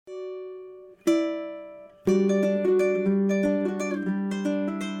Hi,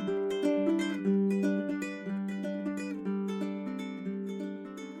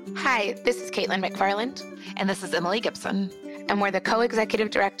 this is Caitlin McFarland. And this is Emily Gibson. And we're the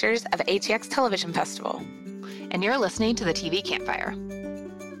co-executive directors of ATX Television Festival. And you're listening to the TV Campfire.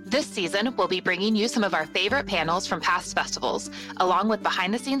 This season, we'll be bringing you some of our favorite panels from past festivals, along with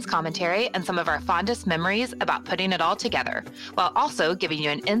behind-the-scenes commentary and some of our fondest memories about putting it all together, while also giving you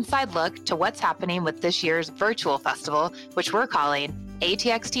an inside look to what's happening with this year's virtual festival, which we're calling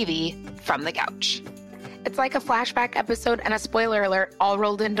ATX TV From the Couch. It's like a flashback episode and a spoiler alert all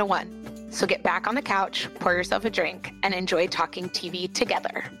rolled into one. So get back on the couch, pour yourself a drink, and enjoy talking TV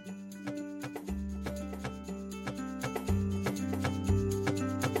together.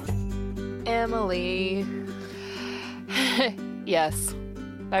 Emily. Yes,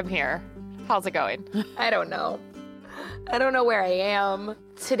 I'm here. How's it going? I don't know. I don't know where I am.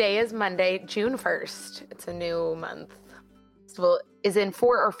 Today is Monday, June 1st. It's a new month. Festival is in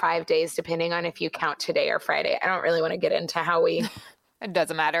 4 or 5 days, depending on if you count today or Friday. I don't really want to get into how we... It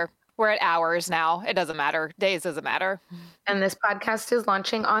doesn't matter. We're at hours now. It doesn't matter. Days doesn't matter. And this podcast is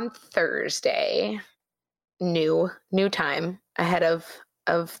launching on Thursday. New time ahead of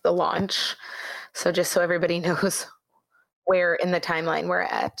the launch. So just so everybody knows where in the timeline we're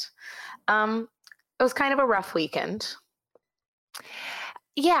at. It was kind of a rough weekend.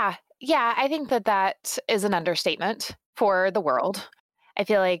 Yeah, I think that is an understatement for the world. I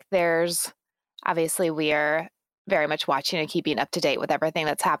feel like obviously we are very much watching and keeping up to date with everything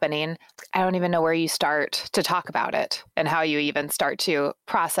that's happening. I don't even know where you start to talk about it and how you even start to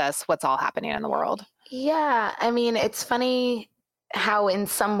process what's all happening in the world. Yeah, I mean, it's funny how in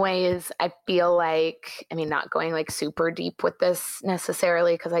some ways I feel like, not going like super deep with this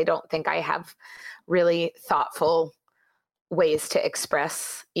necessarily, because I don't think I have really thoughtful ways to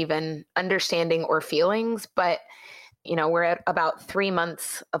express even understanding or feelings. But, we're at about 3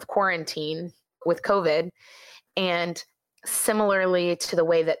 months of quarantine with COVID. And similarly to the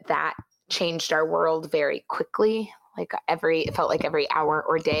way that changed our world very quickly, it felt like every hour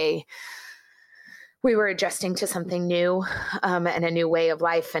or day, we were adjusting to something new and a new way of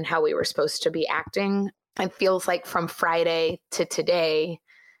life and how we were supposed to be acting. It feels like from Friday to today,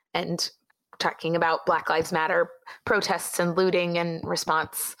 and talking about Black Lives Matter protests and looting and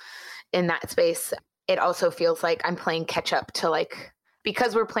response in that space, it also feels like I'm playing catch up to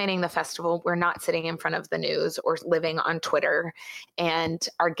because we're planning the festival, we're not sitting in front of the news or living on Twitter and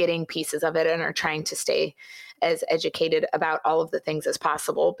are getting pieces of it and are trying to stay as educated about all of the things as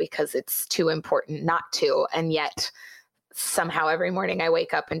possible because it's too important not to. And yet somehow every morning I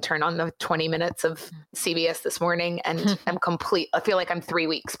wake up and turn on the 20 minutes of CBS This Morning and I feel like I'm 3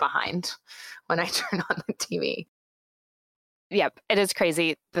 weeks behind when I turn on the TV. Yep, it is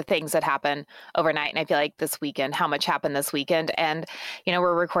crazy the things that happen overnight. And I feel like this weekend, how much happened this weekend. And,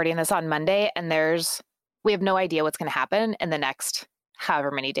 we're recording this on Monday and we have no idea what's going to happen in the next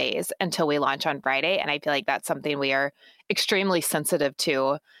however many days until we launch on Friday. And I feel like that's something we are extremely sensitive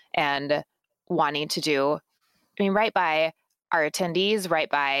to and wanting to do. Right by our attendees, right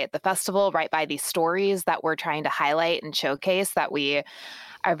by the festival, right by these stories that we're trying to highlight and showcase, that we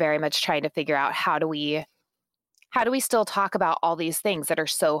are very much trying to figure out how do we still talk about all these things that are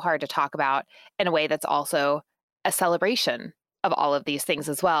so hard to talk about in a way that's also a celebration of all of these things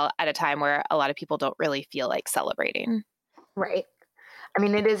as well at a time where a lot of people don't really feel like celebrating. Right.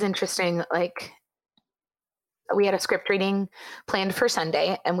 It is interesting. We had a script reading planned for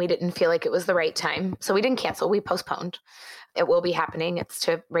Sunday and we didn't feel like it was the right time. So we didn't cancel, we postponed. It will be happening. It's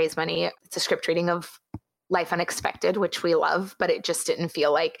to raise money. It's a script reading of Life Unexpected, which we love, but it just didn't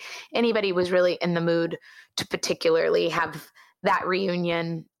feel like anybody was really in the mood to particularly have that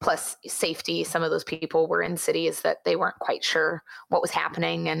reunion plus safety. Some of those people were in cities that they weren't quite sure what was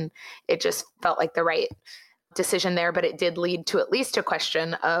happening. And it just felt like the right decision there, but it did lead to at least a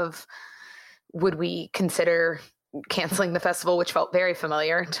question of, would we consider canceling the festival, which felt very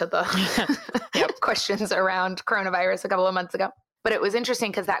familiar to the questions around coronavirus a couple of months ago. But it was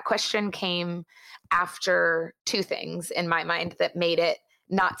interesting because that question came after two things in my mind that made it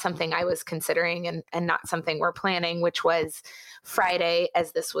not something I was considering and not something we're planning, which was Friday,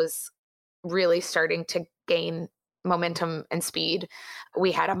 as this was really starting to gain momentum and speed.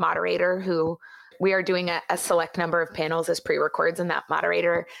 We had a moderator who we are doing a select number of panels as pre-records, and that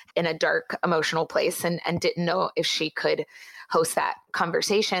moderator in a dark emotional place and didn't know if she could host that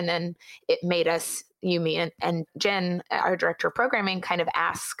conversation. And it made us, you, me, and Jen, our director of programming, kind of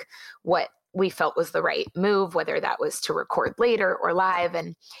ask what we felt was the right move, whether that was to record later or live.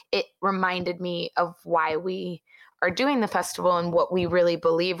 And it reminded me of why we are doing the festival and what we really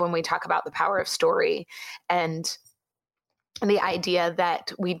believe when we talk about the power of story, and the idea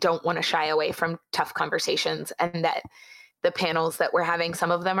that we don't want to shy away from tough conversations, and that the panels that we're having, some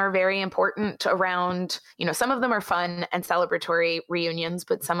of them are very important around, some of them are fun and celebratory reunions,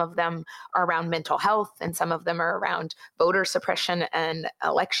 but some of them are around mental health, and some of them are around voter suppression and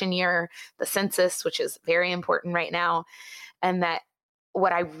election year, the census, which is very important right now. And that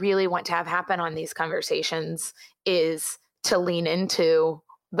what I really want to have happen on these conversations is to lean into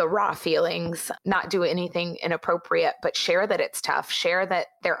the raw feelings, not do anything inappropriate, but share that it's tough, share that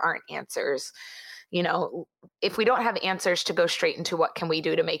there aren't answers. If we don't have answers, to go straight into what can we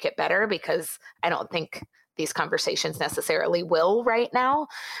do to make it better, because I don't think these conversations necessarily will right now,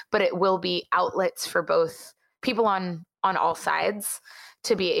 but it will be outlets for both people on all sides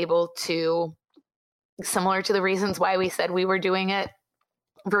to be able to, similar to the reasons why we said we were doing it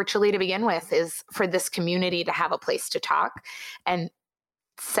virtually to begin with, is for this community to have a place to talk. And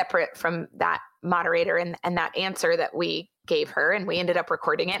separate from that moderator and that answer that we gave her, and we ended up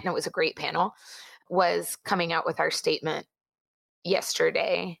recording it, and it was a great panel, was coming out with our statement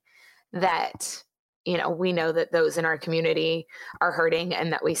yesterday that, we know that those in our community are hurting,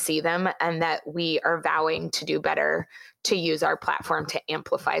 and that we see them, and that we are vowing to do better, to use our platform to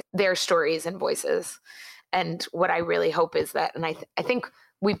amplify their stories and voices. And what I really hope is that, and I think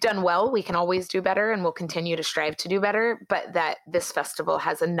we've done well, we can always do better, and we'll continue to strive to do better, but that this festival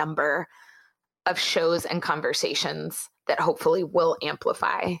has a number of shows and conversations that hopefully will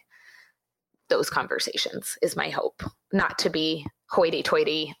amplify those conversations, is my hope. Not to be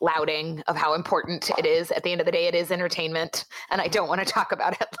hoity-toity lauding of how important it is. At the end of the day, it is entertainment, and I don't want to talk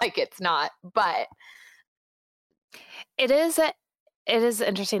about it like it's not, but it is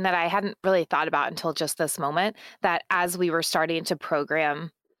interesting that I hadn't really thought about until just this moment, that as we were starting to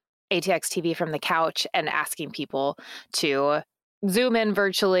program ATX TV from the couch and asking people to Zoom in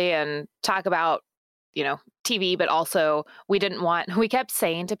virtually and talk about, TV, but also we kept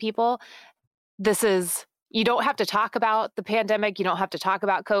saying to people, you don't have to talk about the pandemic. You don't have to talk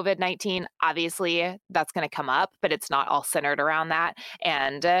about COVID-19. Obviously, that's going to come up, but it's not all centered around that.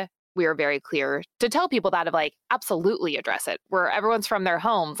 And we were very clear to tell people that, of absolutely address it, where everyone's from their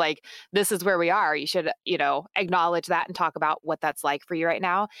homes. This is where we are. You should, acknowledge that and talk about what that's like for you right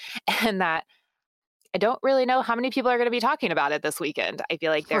now. And that I don't really know how many people are going to be talking about it this weekend. I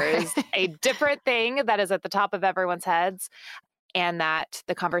feel like there is a different thing that is at the top of everyone's heads, and that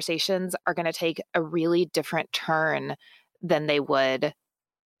the conversations are going to take a really different turn than they would,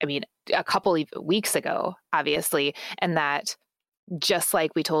 a couple of weeks ago, obviously. And that just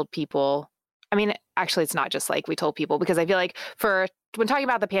like we told people, actually, it's not just like we told people, because I feel like when talking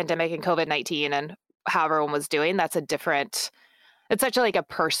about the pandemic and COVID-19 and how everyone was doing, it's such a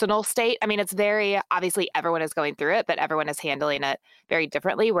personal state. It's very, obviously everyone is going through it, but everyone is handling it very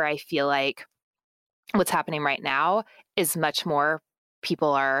differently, where I feel like what's happening right now is much more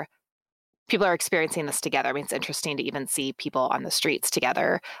people are experiencing this together. It's interesting to even see people on the streets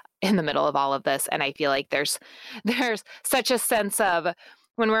together in the middle of all of this. And I feel like there's such a sense of,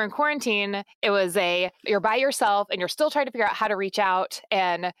 when we're in quarantine, it was you're by yourself and you're still trying to figure out how to reach out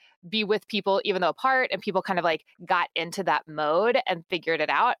and be with people, even though apart, and people kind of got into that mode and figured it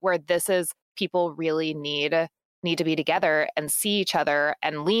out, where this is, people really need to be together and see each other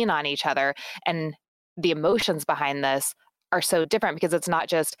and lean on each other. And the emotions behind this are so different, because it's not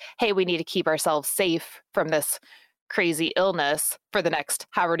just, hey, we need to keep ourselves safe from this crazy illness for the next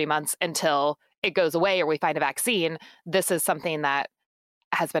however many months until it goes away or we find a vaccine. This is something that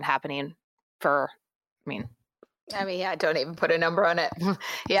has been happening for, yeah, don't even put a number on it.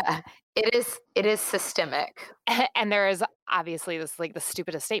 Yeah, it is systemic. And there is, obviously, this the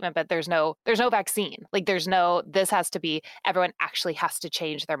stupidest statement, but there's no vaccine. This has to be, everyone actually has to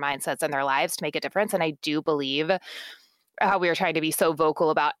change their mindsets and their lives to make a difference. And I do believe how we were trying to be so vocal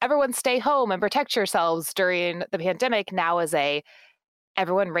about everyone stay home and protect yourselves during the pandemic, now is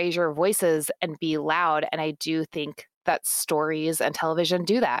everyone raise your voices and be loud. And I do think that stories and television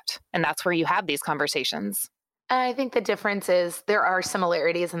do that. And that's where you have these conversations. I think the difference is there are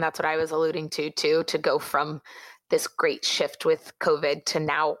similarities, and that's what I was alluding to too, to go from this great shift with COVID to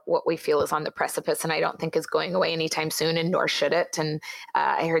now what we feel is on the precipice, and I don't think is going away anytime soon, and nor should it. And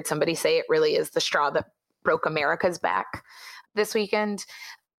I heard somebody say it really is the straw that broke America's back this weekend,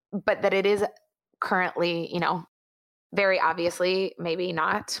 but that it is currently, very obviously, maybe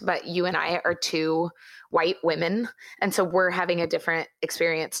not, but you and I are two white women. And so we're having a different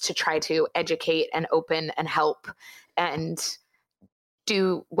experience to try to educate and open and help and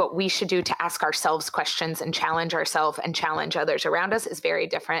do what we should do to ask ourselves questions and challenge ourselves and challenge others around us is very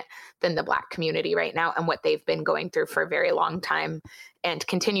different than the Black community right now and what they've been going through for a very long time and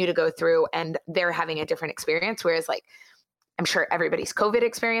continue to go through. And they're having a different experience. Whereas like, I'm sure everybody's COVID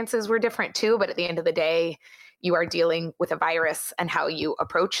experiences were different too, but at the end of the day, you are dealing with a virus and how you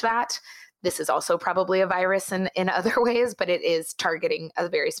approach that. This is also probably a virus in other ways, but it is targeting a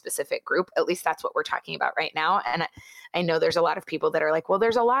very specific group. At least that's what we're talking about right now. And I know there's a lot of people that are like, well,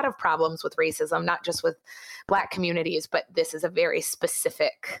 there's a lot of problems with racism, not just with Black communities, but this is a very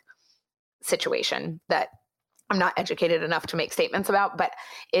specific situation that I'm not educated enough to make statements about, but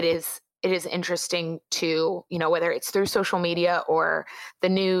it is interesting to, you know, whether it's through social media or the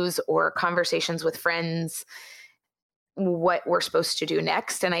news or conversations with friends, what we're supposed to do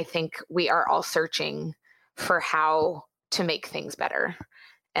next. And I think we are all searching for how to make things better.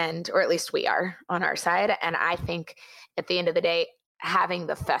 Or at least we are on our side. And I think at the end of the day, having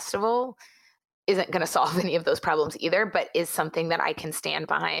the festival isn't going to solve any of those problems either, but is something that I can stand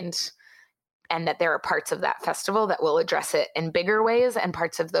behind, and that there are parts of that festival that will address it in bigger ways and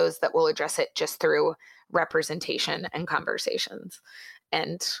parts of those that will address it just through representation and conversations.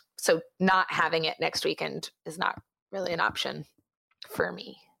 And so not having it next weekend is not really an option for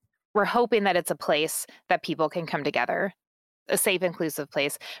me. We're hoping that it's a place that people can come together, a safe, inclusive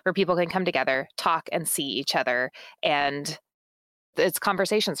place where people can come together, talk and see each other. And it's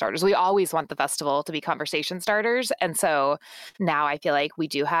conversation starters. We always want the festival to be conversation starters. And so now I feel like we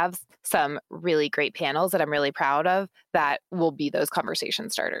do have some really great panels that I'm really proud of that will be those conversation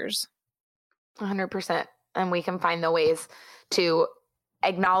starters. 100%. And we can find the ways to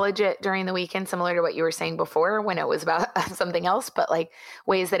acknowledge it during the weekend, similar to what you were saying before when it was about something else, but like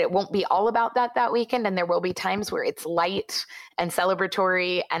ways that it won't be all about that weekend. And there will be times where it's light and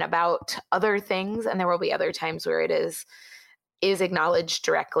celebratory and about other things. And there will be other times where it is acknowledged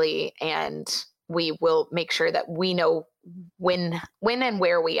directly, and we will make sure that we know when and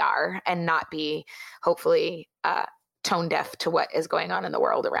where we are, and not be hopefully tone deaf to what is going on in the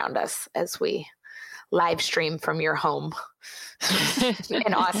world around us as we live stream from your home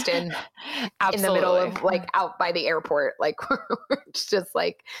in Austin. Absolutely. In the middle of like out by the airport. Like it's just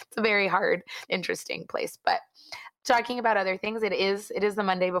like, it's a very hard, interesting place. But talking about other things, it is the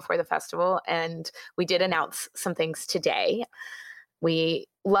Monday before the festival, and we did announce some things today. We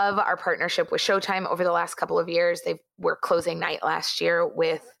love our partnership with Showtime over the last couple of years. They were closing night last year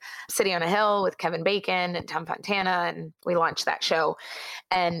with City on a Hill with Kevin Bacon and Tom Fontana, and we launched that show.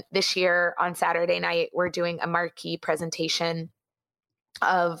 And this year on Saturday night, we're doing a marquee presentation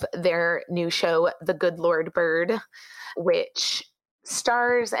of their new show, The Good Lord Bird, which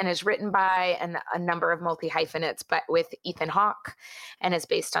stars and is written by a number of multi-hyphenates, but with Ethan Hawke, and is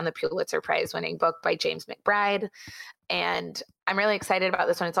based on the Pulitzer Prize winning book by James McBride. And I'm really excited about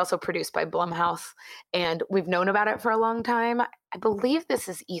this one. It's also produced by Blumhouse, and we've known about it for a long time. I believe this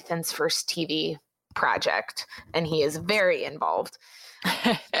is Ethan's first TV project, and he is very involved.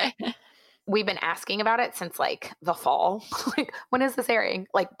 We've been asking about it since like the fall. Like, when is this airing?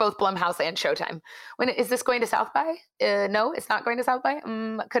 Like both Blumhouse and Showtime. When is this going to South by? No, it's not going to South by.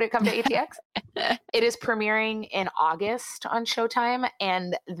 Could it come to ATX? It is premiering in August on Showtime,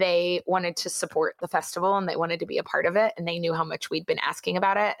 and they wanted to support the festival and they wanted to be a part of it, and they knew how much we'd been asking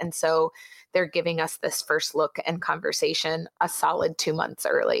about it. And so they're giving us this first look and conversation a solid 2 months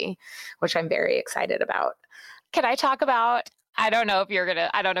early, which I'm very excited about. Can I talk about, I don't know if you're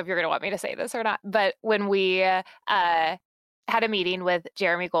gonna want me to say this or not, but when we had a meeting with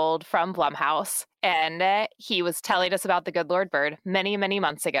Jeremy Gold from Blumhouse, and he was telling us about The Good Lord Bird many, many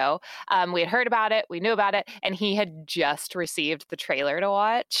months ago. We had heard about it, we knew about it, and he had just received the trailer to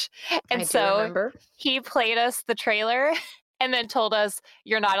watch. And so he played us the trailer and then told us,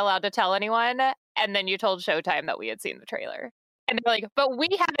 you're not allowed to tell anyone. And then you told Showtime that we had seen the trailer. And they're like, but we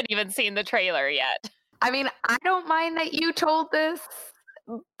haven't even seen the trailer yet. I mean, I don't mind that you told this,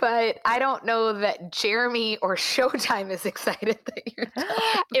 but I don't know that Jeremy or Showtime is excited that you're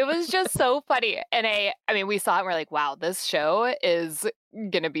telling. It was just so funny. And I mean, we saw it and we're like, wow, this show is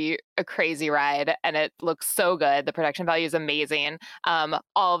going to be a crazy ride. And it looks so good. The production value is amazing.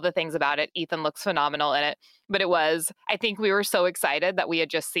 All of the things about it. Ethan looks phenomenal in it. But I think we were so excited that we had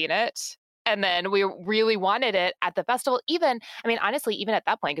just seen it. And then we really wanted it at the festival. Honestly, even at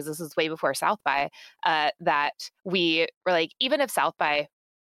that point, because this is way before South by, that we were like, even if South by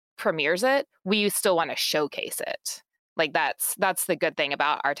premieres it, we still want to showcase it. Like that's the good thing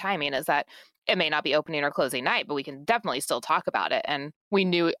about our timing, is that it may not be opening or closing night, but we can definitely still talk about it. And we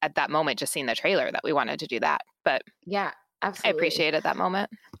knew at that moment, just seeing the trailer, that we wanted to do that. But yeah, absolutely. I appreciated that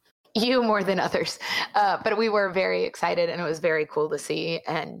moment. You more than others. But we were very excited and it was very cool to see.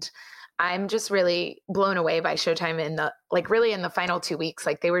 And I'm just really blown away by Showtime in really in the final 2 weeks.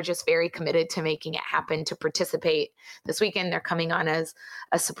 Like they were just very committed to making it happen to participate this weekend. They're coming on as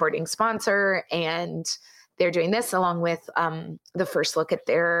a supporting sponsor and they're doing this along with the first look at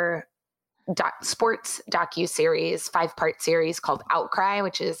their sports docu-series, 5-part series called Outcry,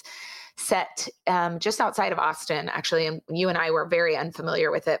 which is set just outside of Austin, actually. And you and I were very unfamiliar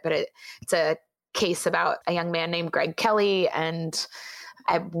with it, but it's a case about a young man named Greg Kelly. And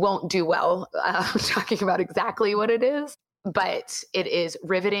I won't do well talking about exactly what it is, but it is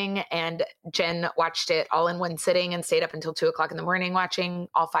riveting. And Jen watched it all in one sitting and stayed up until 2:00 in the morning watching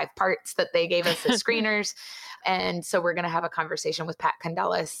all 5 parts that they gave us as screeners. And so we're going to have a conversation with Pat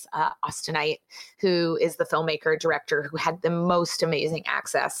Condellis, Austinite, who is the filmmaker, director, who had the most amazing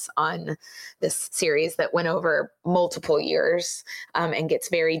access on this series that went over multiple years and gets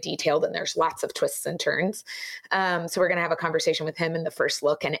very detailed. And there's lots of twists and turns. So we're going to have a conversation with him in the first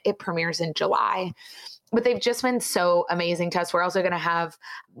look, and it premieres in July. But they've just been so amazing to us. We're also going to have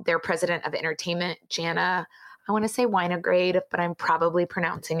their president of entertainment, Jana, I want to say Winegrade, but I'm probably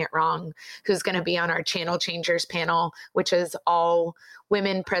pronouncing it wrong, who's going to be on our Channel Changers panel, which is all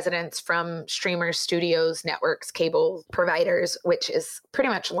women presidents from streamers, studios, networks, cable providers, which is pretty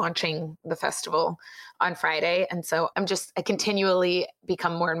much launching the festival on Friday. And so I continually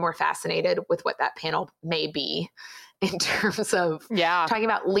become more and more fascinated with what that panel may be in terms of talking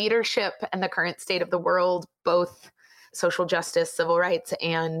about leadership and the current state of the world, both social justice, civil rights,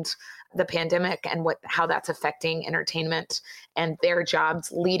 and the pandemic, and how that's affecting entertainment and their jobs,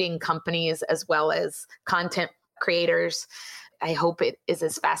 leading companies as well as content creators. I hope it is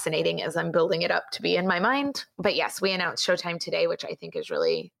as fascinating as I'm building it up to be in my mind. But yes, we announced Showtime today, which I think is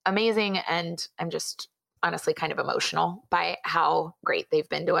really amazing. And I'm just honestly kind of emotional by how great they've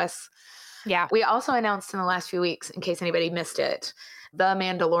been to us. Yeah. We also announced in the last few weeks, in case anybody missed it, the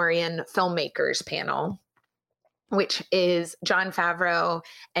Mandalorian Filmmakers Panel, which is Jon Favreau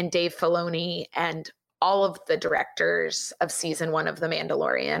and Dave Filoni and all of the directors of season 1 of The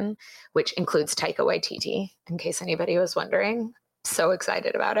Mandalorian, which includes Taika Waititi, in case anybody was wondering. So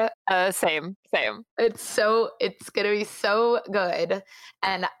excited about it. Same. It's going to be so good.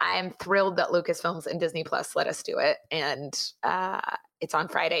 And I'm thrilled that Lucasfilms and Disney Plus let us do it. And it's on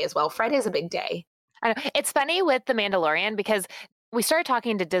Friday as well. Friday is a big day. I know. It's funny with The Mandalorian because we started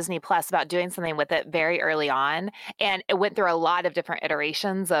talking to Disney Plus about doing something with it very early on, and it went through a lot of different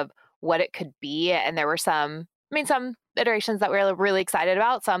iterations of what it could be. And there were some iterations that we were really excited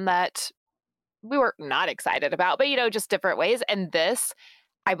about, some that we were not excited about, but, just different ways. And this,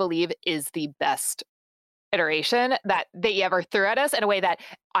 I believe, is the best iteration that they ever threw at us in a way that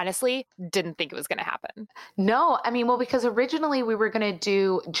honestly didn't think it was going to happen. No, because originally we were going to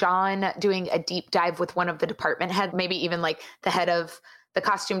do John doing a deep dive with one of the department head, maybe even like the head of the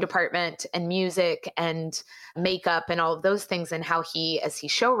costume department and music and makeup and all of those things, and how he, as he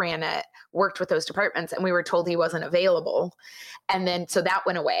show ran it, worked with those departments. And we were told he wasn't available. And then, so that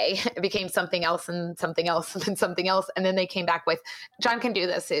went away. It became something else and something else and then something else. And then they came back with, John can do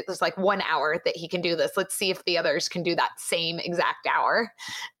this. It was like 1 hour that he can do this. Let's see if the others can do that same exact hour.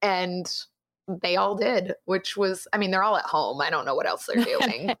 And they all did, which was, they're all at home. I don't know what else they're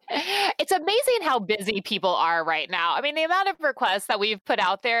doing. It's amazing how busy people are right now. The amount of requests that we've put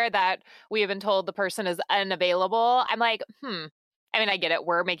out there that we have been told the person is unavailable. I'm like, I get it.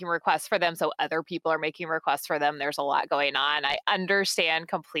 We're making requests for them, so other people are making requests for them. There's a lot going on. I understand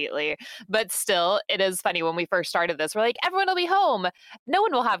completely. But still, it is funny. When we first started this, we're like, everyone will be home. No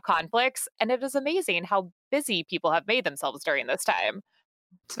one will have conflicts. And it is amazing how busy people have made themselves during this time.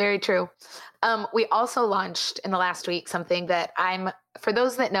 It's very true. We also launched in the last week something that for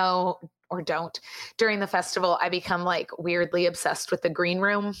those that know or don't, during the festival, I become like weirdly obsessed with the green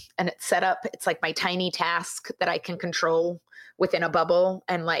room, and it's set up. It's like my tiny task that I can control within a bubble,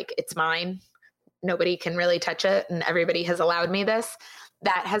 and like it's mine. Nobody can really touch it, and everybody has allowed me this.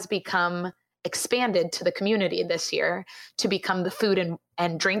 That has become expanded to the community this year to become the food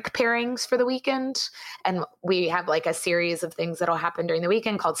and drink pairings for the weekend. And we have like a series of things that'll happen during the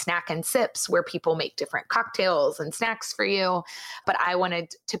weekend called Snack and Sips, where people make different cocktails and snacks for you. But I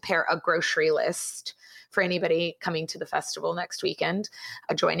wanted to pair a grocery list for anybody coming to the festival next weekend,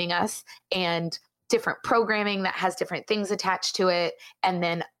 joining us, and different programming that has different things attached to it. And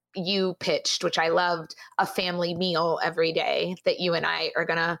then you pitched, which I loved, a family meal every day that you and I are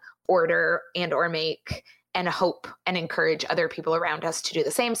going to order and or make, and hope and encourage other people around us to do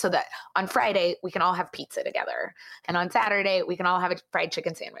the same, so that on Friday we can all have pizza together, and on Saturday we can all have a fried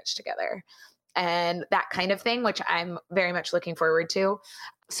chicken sandwich together, and that kind of thing, which I'm very much looking forward to.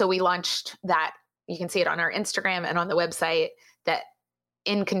 So we launched that. You can see it on our Instagram and on the website, that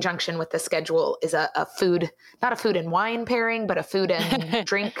in conjunction with the schedule is a food, not a food and wine pairing, but a food and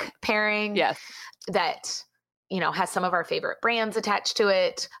drink pairing. Yes. That, has some of our favorite brands attached to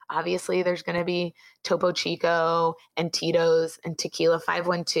it. Obviously, there's going to be Topo Chico and Tito's and Tequila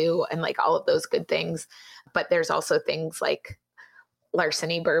 512 and like all of those good things. But there's also things like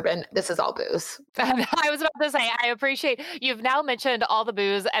Larceny bourbon. This is all booze. I was about to say, I appreciate you've now mentioned all the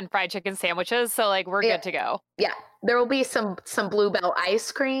booze and fried chicken sandwiches. So like we're good to go. Yeah. There will be some Bluebell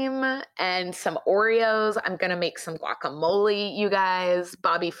ice cream and some Oreos. I'm going to make some guacamole, you guys.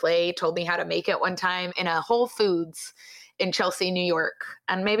 Bobby Flay told me how to make it one time in a Whole Foods in Chelsea, New York.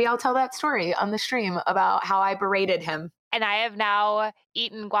 And maybe I'll tell that story on the stream about how I berated him. And I have now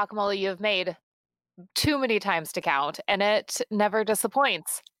eaten guacamole you've made too many times to count, and it never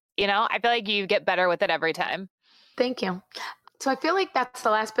disappoints. I feel like you get better with it every time. Thank you. So I feel like that's the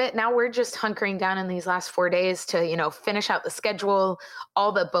last bit. Now we're just hunkering down in these last 4 days to, finish out the schedule,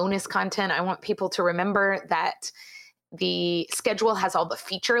 all the bonus content. I want people to remember that the schedule has all the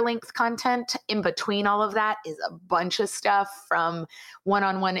feature length content. In between all of that is a bunch of stuff, from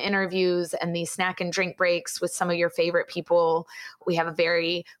one-on-one interviews and these snack and drink breaks with some of your favorite people. We have a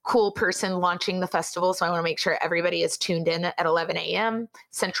very cool person launching the festival, so I want to make sure everybody is tuned in at 11 a.m.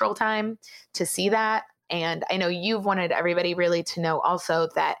 Central Time to see that. And I know you've wanted everybody really to know also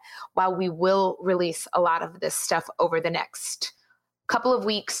that while we will release a lot of this stuff over the next couple of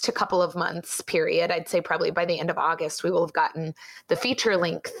weeks to couple of months period, I'd say probably by the end of August, we will have gotten the feature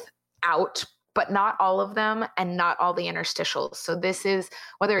length out, but not all of them and not all the interstitials. So this is,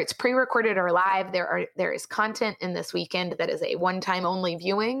 whether it's pre-recorded or live, there is content in this weekend that is a one-time only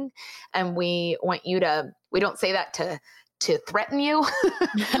viewing. And we want you to, we don't say that to threaten you.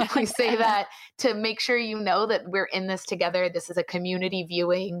 We say that to make sure you know that we're in this together. This is a community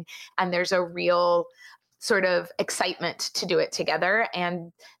viewing, and there's a real sort of excitement to do it together,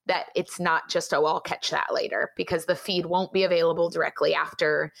 and that it's not just, oh, I'll catch that later, because the feed won't be available directly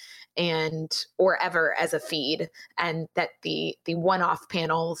after or ever as a feed, and that the one-off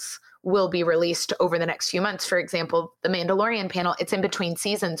panels will be released over the next few months. For example, the Mandalorian panel, it's in between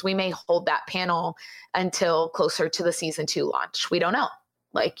seasons. We may hold that panel until closer to the season 2 launch. We don't know.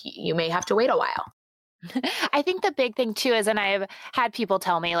 Like, you may have to wait a while. I think the big thing too is, and I've had people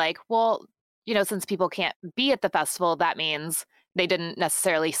tell me like, well, since people can't be at the festival, that means they didn't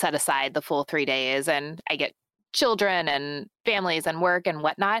necessarily set aside the full 3 days. And I get children and families and work and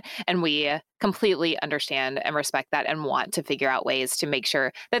whatnot. And we completely understand and respect that and want to figure out ways to make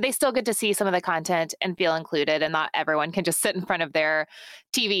sure that they still get to see some of the content and feel included, and not everyone can just sit in front of their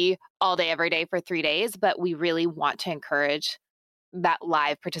TV all day, every day for 3 days. But we really want to encourage that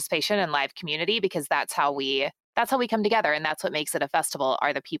live participation and live community, because that's how we come together. And that's what makes it a festival,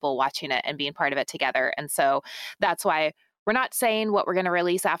 are the people watching it and being part of it together. And so that's why we're not saying what we're going to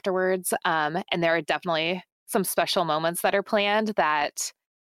release afterwards. And there are definitely some special moments that are planned that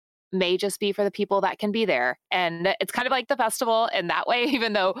may just be for the people that can be there. And it's kind of like the festival in that way,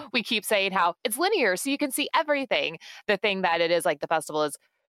 even though we keep saying how it's linear, so you can see everything. The thing that it is like the festival is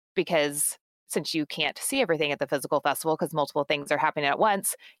because since you can't see everything at the physical festival because multiple things are happening at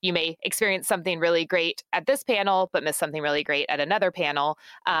once, you may experience something really great at this panel, but miss something really great at another panel.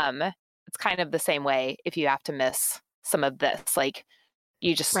 It's kind of the same way if you have to miss some of this. Like,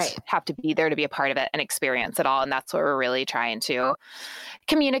 you just have to be there to be a part of it and experience it all. And that's what we're really trying to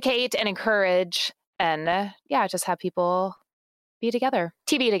communicate and encourage. And just have people be together.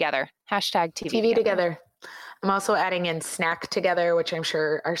 TV together. Hashtag TV together. I'm also adding in snack together, which I'm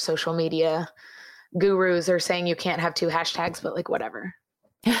sure our social media gurus are saying you can't have 2 hashtags, but like, whatever.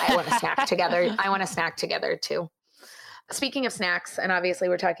 I want to snack together. I want to snack together too. Speaking of snacks, and obviously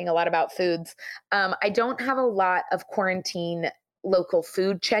we're talking a lot about foods, I don't have a lot of quarantine local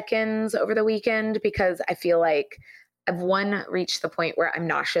food check-ins over the weekend because I feel like I've reached the point where I'm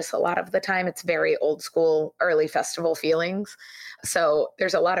nauseous a lot of the time. It's very old school, early festival feelings. So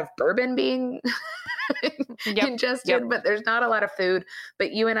there's a lot of bourbon being ingested, but there's not a lot of food.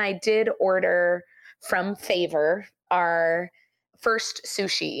 But you and I did order from Favor our first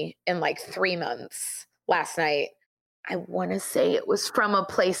sushi in like 3 months last night. I want to say it was from a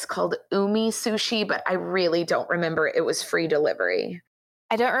place called Umi Sushi, but I really don't remember. It was free delivery.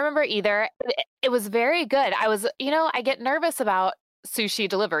 I don't remember either. It was very good. I was, I get nervous about sushi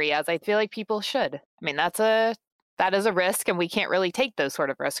delivery, as I feel like people should. I mean, that is a risk, and we can't really take those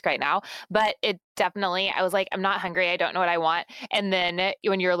sort of risks right now. But it definitely, I was like, I'm not hungry. I don't know what I want. And then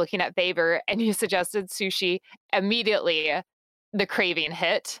when you were looking at Favor and you suggested sushi, immediately the craving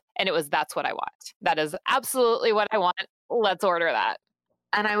hit, and it was, that's what I want. That is absolutely what I want. Let's order that.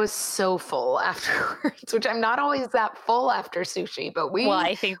 And I was so full afterwards, which I'm not always that full after sushi, but Well,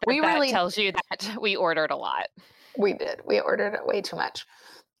 I think that we really tells you that we ordered a lot. we did. We ordered way too much.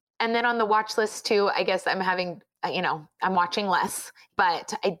 And then on the watch list too, I guess I'm having, I'm watching less,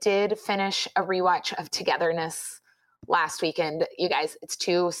 but I did finish a rewatch of Togetherness last weekend. You guys, it's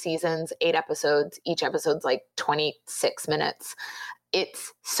 2 seasons, 8 episodes. Each episode's like 26 minutes.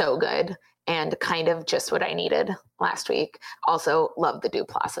 It's so good and kind of just what I needed last week. Also love the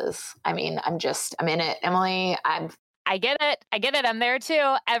Duplesses. I mean, I'm in it, Emily. I get it. I'm there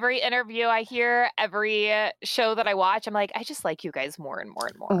too. Every interview I hear, every show that I watch, I'm like, I just like you guys more and more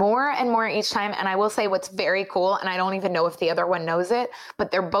and more. More and more each time. And I will say what's very cool, and I don't even know if the other one knows it,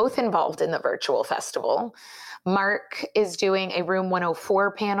 but they're both involved in the virtual festival. Mark is doing a Room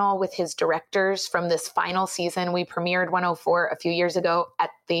 104 panel with his directors from this final season. We premiered 104 a few years ago at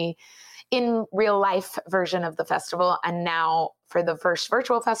the in real life version of the festival. And now for the first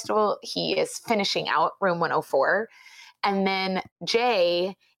virtual festival, he is finishing out Room 104. And then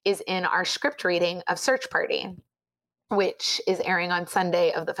Jay is in our script reading of Search Party, which is airing on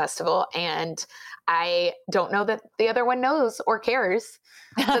Sunday of the festival. And I don't know that the other one knows or cares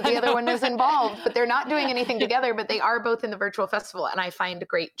that the other one is involved, but they're not doing anything together, but they are both in the virtual festival. And I find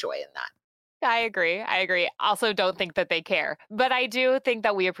great joy in that. I agree. Also don't think that they care, but I do think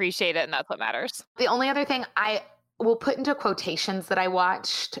that we appreciate it, and that's what matters. The only other thing I will put into quotations that I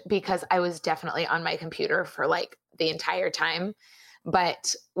watched, because I was definitely on my computer for like the entire time,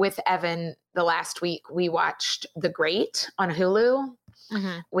 but with Evan, the last week we watched The Great on Hulu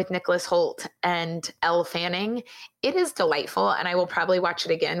with Nicholas Hoult and Elle Fanning. It is delightful, and I will probably watch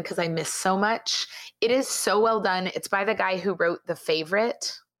it again because I miss so much. It is so well done. It's by the guy who wrote The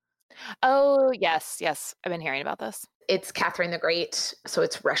Favorite. Oh, yes. I've been hearing about this. It's Catherine the Great. So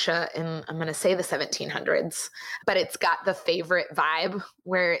it's Russia in, I'm going to say the 1700s, but it's got The Favorite vibe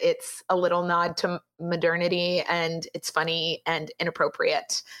where it's a little nod to modernity and it's funny and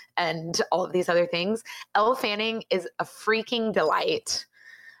inappropriate and all of these other things. Elle Fanning is a freaking delight.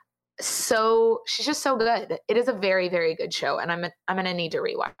 So she's just so good. It is a very, very good show. And I'm going to need to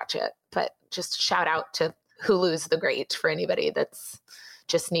rewatch it, but just shout out to Hulu's The Great for anybody that's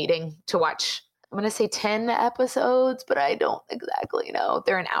just needing to watch. I'm going to say 10 episodes, but I don't exactly know.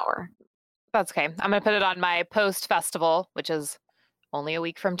 They're an hour. That's okay. I'm going to put it on my post-festival, which is only a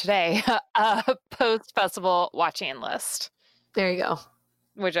week from today, post-festival watching list. There you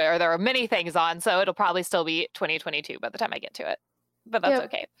go. There are many things on, so it'll probably still be 2022 by the time I get to it. But that's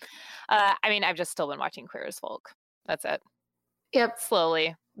okay. I've just still been watching Queer as Folk. That's it. Yep.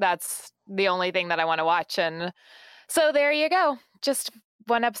 Slowly. That's the only thing that I want to watch. And so there you go. Just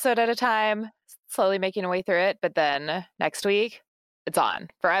one episode at a time, slowly making a way through it. But then next week, it's on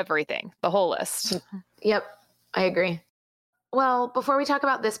for everything, the whole list. Yep, I agree. Well, before we talk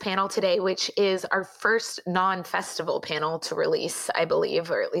about this panel today, which is our first non-festival panel to release, I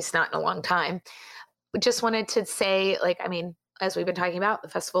believe, or at least not in a long time, we just wanted to say, as we've been talking about, the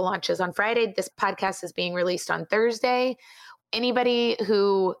festival launches on Friday. This podcast is being released on Thursday. Anybody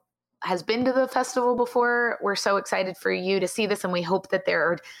who has been to the festival before, we're so excited for you to see this, and we hope that there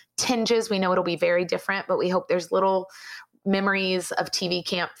are tinges. We know it'll be very different, but we hope there's little memories of TV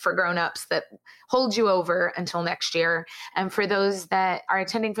camp for grownups that hold you over until next year. And for those that are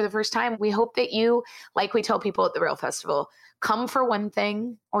attending for the first time, we hope that you, like we tell people at the Real Festival, come for one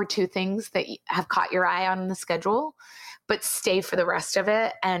thing or two things that have caught your eye on the schedule, but stay for the rest of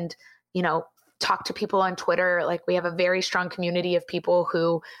it. And, talk to people on Twitter. Like, we have a very strong community of people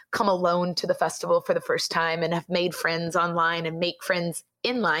who come alone to the festival for the first time and have made friends online and make friends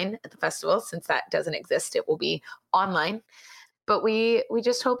in line at the festival. Since that doesn't exist, it will be online. But we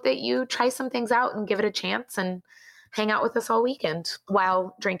just hope that you try some things out and give it a chance and hang out with us all weekend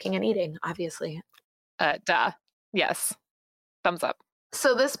while drinking and eating, obviously. Yes. Thumbs up.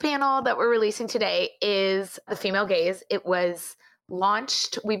 So this panel that we're releasing today is The Female Gaze. It was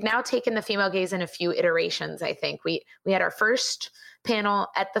launched. We've now taken The Female Gaze in a few iterations, I think. We had our first panel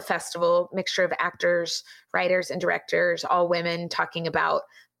at the festival, mixture of actors, writers, and directors, all women, talking about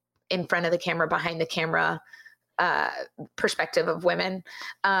in front of the camera, behind the camera, perspective of women.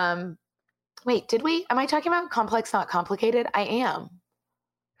 Wait, did we? Am I talking about Complex Not Complicated? I am.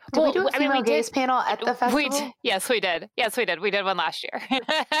 Did we do a Female Gaze panel at the festival? Yes, we did. We did one last year.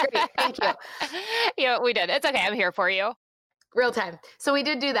 Great, thank you. Yeah, we did. It's okay. I'm here for you. Real time. So we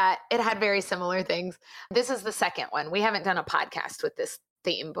did do that. It had very similar things. This is the second one. We haven't done a podcast with this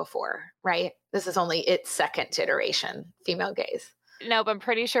theme before, right? This is only its second iteration, Female Gaze. No, but I'm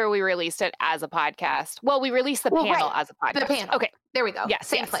pretty sure we released it as a podcast. Well, we released the panel as a podcast. The panel. Okay. There we go. Yes,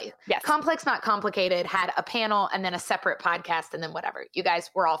 Same yes, place. yes. Complex Not Complicated had a panel and then a separate podcast and then whatever. You guys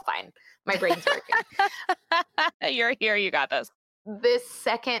were all fine. My brain's working. You're here. You got this. This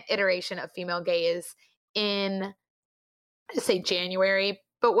second iteration of Female Gaze in, I say January,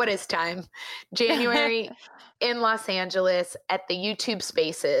 but what is time? January in Los Angeles at the YouTube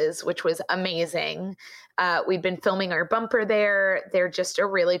Spaces, which was amazing. We've been filming our bumper there. They're just a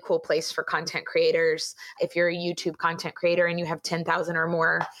really cool place for content creators. If you're a YouTube content creator and you have 10,000 or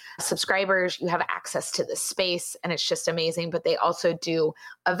more subscribers, you have access to this space and it's just amazing. But they also do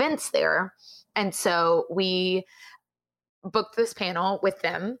events there. And so we booked this panel with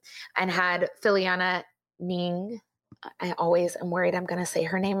them and had Philiana Ning, I always am worried I'm going to say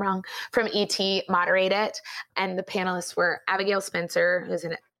her name wrong, from ET moderate it. And the panelists were Abigail Spencer, who's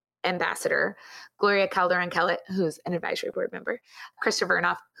an ambassador, Gloria Calderon-Kellett, who's an advisory board member, Christopher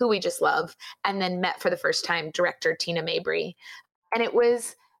Vernoff, who we just love, and then met for the first time director Tina Mabry. And it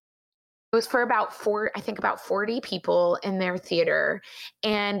was for about 40 people in their theater.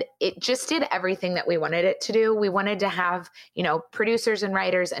 And it just did everything that we wanted it to do. We wanted to have, producers and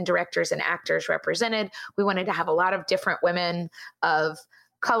writers and directors and actors represented. We wanted to have a lot of different women of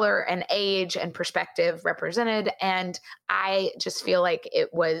color and age and perspective represented. And I just feel like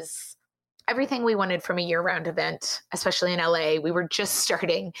it was everything we wanted from a year-round event, especially in LA. We were just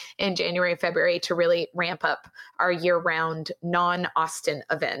starting in January, February to really ramp up our year-round non-Austin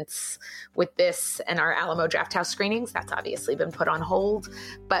events with this and our Alamo Drafthouse screenings. That's obviously been put on hold,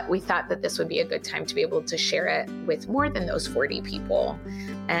 but we thought that this would be a good time to be able to share it with more than those 40 people.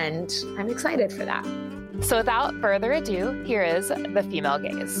 And I'm excited for that. So without further ado, here is The Female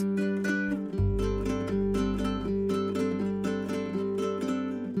Gaze.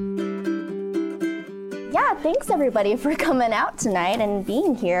 Yeah, thanks everybody for coming out tonight and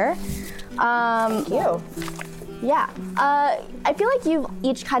being here. Thank you. Yeah, I feel like you've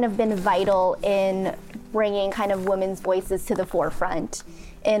each kind of been vital in bringing kind of women's voices to the forefront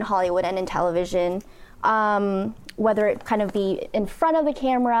in Hollywood and in television. Whether it kind of be in front of the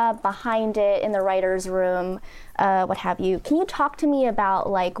camera, behind it, in the writer's room, what have you. Can you talk to me about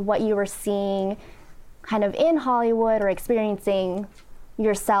like what you were seeing kind of in Hollywood or experiencing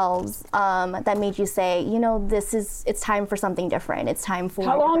yourselves that made you say, it's time for something different. It's time for...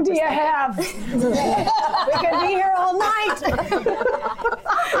 How long do you have? We can be here all night.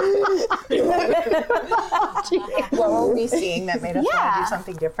 What were we seeing that made us want to do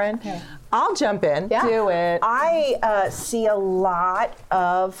something different? Yeah. I'll jump in. Yeah. Do it. I see a lot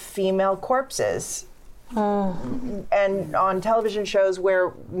of female corpses. And on television shows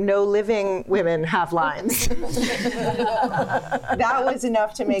where no living women have lines. That was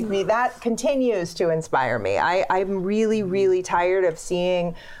enough to make me, that continues to inspire me. I'm really, really tired of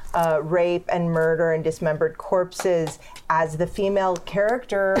seeing rape and murder and dismembered corpses as the female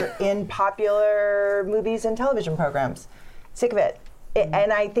character in popular movies and television programs. Sick of it.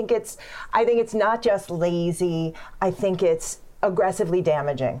 And I think it's not just lazy, I think it's aggressively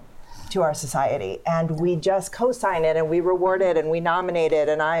damaging to our society, and we just co-sign it and we reward it and we nominate it,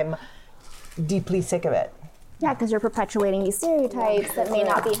 and I'm deeply sick of it. Yeah, because you're perpetuating these stereotypes that may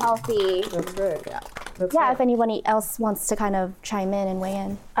not be healthy. That's right. Yeah, if anybody else wants to kind of chime in and weigh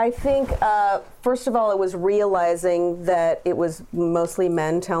in. I think, first of all, it was realizing that it was mostly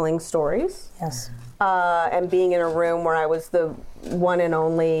men telling stories. Yes. And being in a room where I was the one and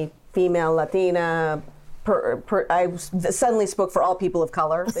only female Latina. I suddenly spoke for all people of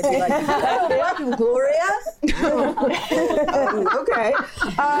color. They'd be like, "What, Gloria?" Okay.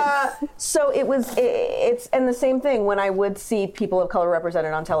 So it's and the same thing when I would see people of color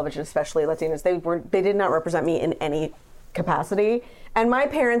represented on television, especially Latinas. They did not represent me in any capacity. And my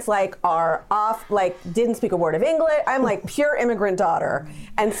parents are off, didn't speak a word of English. I'm like pure immigrant daughter,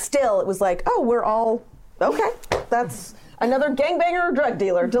 and still it was like, oh, we're all okay. That's another gangbanger or drug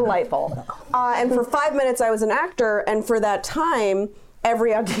dealer, delightful. And for 5 minutes I was an actor, and for that time,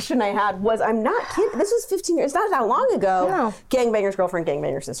 every audition I had was, I'm not kidding, this was 15 years, not that long ago. No. Gangbanger's girlfriend,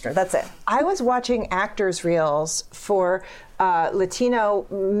 gangbanger's sister, that's it. I was watching actors' reels for Latino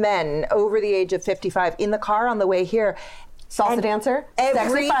men over the age of 55 in the car on the way here. Salsa dancer,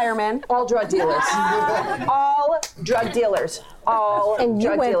 sexy fireman, all drug dealers. All drug dealers. All and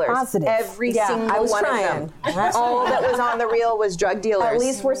drug you went dealers. Positive. Every single one of them. All that was on the reel was drug dealers. At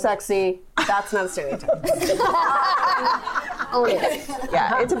least we're sexy. That's not a stereotype. Own it.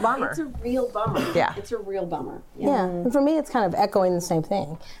 Yeah, it's a bummer. It's a real bummer. Yeah. It's a real bummer. Yeah, and for me, it's kind of echoing the same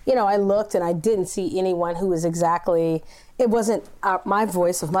thing. You know, I looked and I didn't see anyone who was exactly, it wasn't my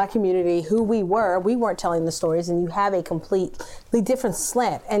voice of my community, who we were. We weren't telling the stories, and you have a completely different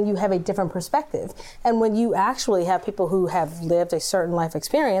slant, and you have a different perspective. And when you actually have people who have lived a certain life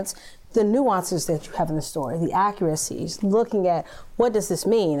experience, the nuances that you have in the story, the accuracies, looking at what does this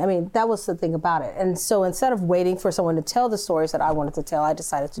mean? I mean, that was the thing about it. And so instead of waiting for someone to tell the stories that I wanted to tell, I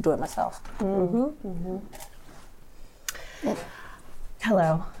decided to do it myself. Mm-hmm. Mm-hmm.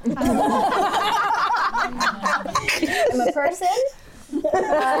 Hello. I'm a person in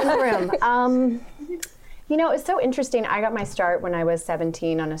the room. You know, it's so interesting. I got my start when I was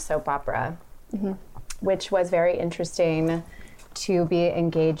 17 on a soap opera, which was very interesting to be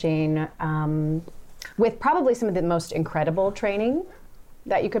engaging with probably some of the most incredible training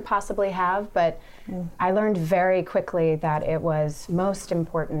that you could possibly have. But I learned very quickly that it was most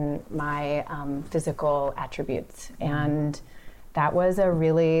important my physical attributes. And that was a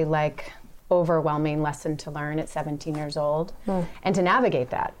really overwhelming lesson to learn at 17 years old. And to navigate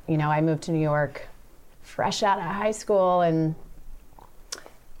that. You know, I moved to New York fresh out of high school, and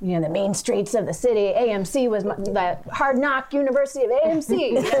you know, the main streets of the city. AMC was the hard knock University of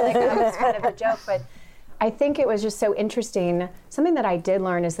AMC. That was kind of a joke, but I think it was just so interesting. Something that I did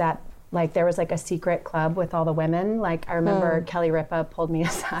learn is that there was a secret club with all the women. I remember Kelly Ripa pulled me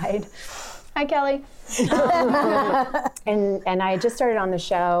aside. Hi, Kelly. And I just started on the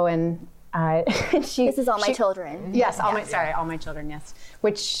show, and This is All My Children. Yes, All My Children, yes.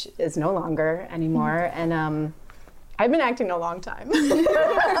 Which is no longer anymore. And I've been acting a long time.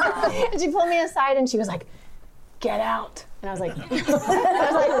 And she pulled me aside and she was like, "Get out." And I was like,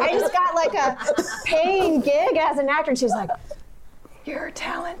 I just got a paying gig as an actor. And she was like, "You're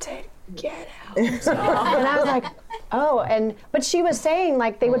talented. Get out." And I was like, oh. But she was saying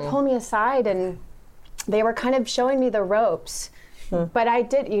they would pull me aside and they were kind of showing me the ropes. But I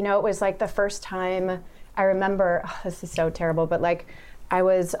did, you know, it was the first time I remember, this is so terrible, but I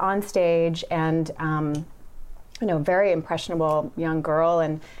was on stage and, you know, very impressionable young girl,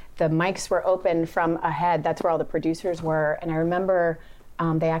 and the mics were open from ahead. That's where all the producers were. And I remember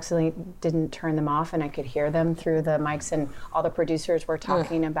they actually didn't turn them off, and I could hear them through the mics, and all the producers were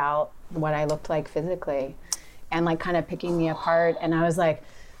talking about what I looked like physically and kind of picking me apart. And I was like,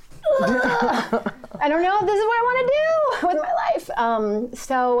 I don't know if this is what I want to do with my life.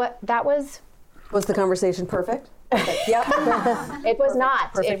 So that was the conversation perfect? Yep. It was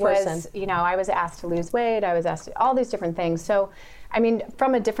not. Perfect it was, person. you know, I was asked to lose weight. I was asked all these different things. So, I mean,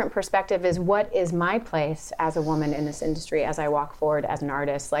 from a different perspective is what is my place as a woman in this industry as I walk forward as an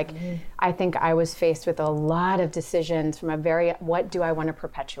artist? I think I was faced with a lot of decisions from what do I want to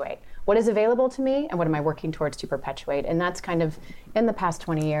perpetuate? What is available to me and what am I working towards to perpetuate? And that's kind of, in the past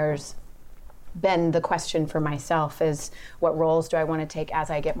 20 years, been the question for myself is what roles do I want to take as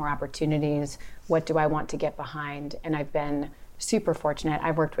I get more opportunities? What do I want to get behind? And I've been super fortunate.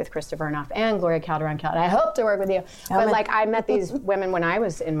 I've worked with Krista Vernoff and Gloria Calderon. I hope to work with you. But I met these women when I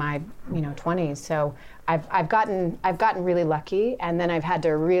was in my 20s. So I've gotten really lucky, and then I've had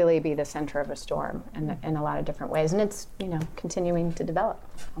to really be the center of a storm in a lot of different ways. And it's continuing to develop.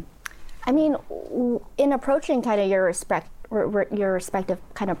 I mean, in approaching kind of your respective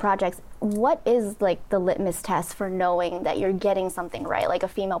kind of projects, what is the litmus test for knowing that you're getting something right, like a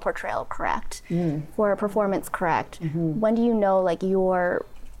female portrayal correct, or a performance correct? When do you know you're,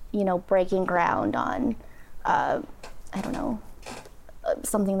 breaking ground on, I don't know,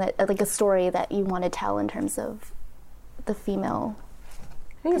 something that a story that you want to tell in terms of the female?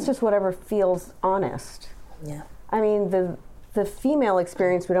 I think it's just whatever feels honest. Yeah. I mean, the female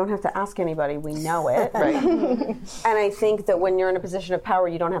experience, we don't have to ask anybody, we know it. Right. And I think that when you're in a position of power,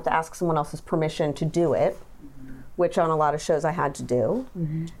 you don't have to ask someone else's permission to do it, which on a lot of shows I had to do.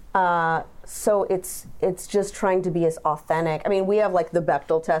 So it's just trying to be as authentic. I mean, we have the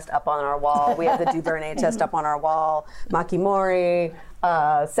Bechdel test up on our wall, we have the DuVernay test up on our wall, Makimori,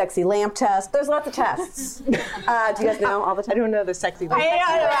 sexy lamp test. There's lots of tests. Do you guys know all the tests? I don't know the sexy lamp.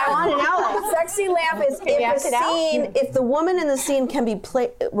 I want to know. Sexy lamp is if the woman in the scene can be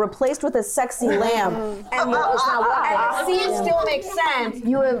replaced with a sexy lamp, and the scene still makes sense,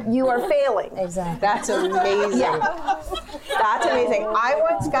 you are failing. Exactly. That's amazing. That's amazing. I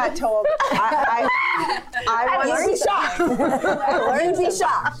once got told. You'd be shocked. You'd be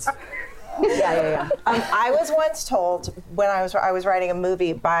shocked. Yeah. I was once told when I was writing a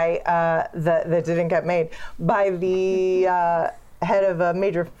movie by that didn't get made by the head of a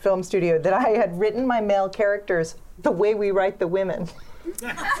major film studio that I had written my male characters the way we write the women.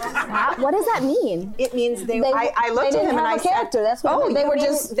 What does that mean? It means I looked at him and I character. said, That's what they were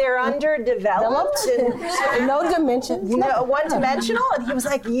just they're underdeveloped and no dimension, one-dimensional. And he was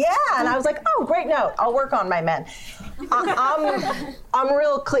like, yeah. And I was like, oh, great note. I'll work on my men. I'm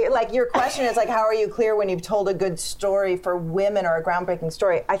real clear. Like, your question is like, how are you clear when you've told a good story for women or a groundbreaking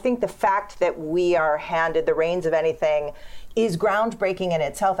story? I think the fact that we are handed the reins of anything is groundbreaking in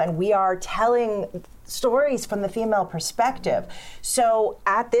itself, and we are telling stories from the female perspective. So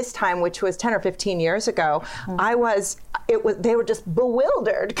at this time, which was 10 or 15 years ago, they were just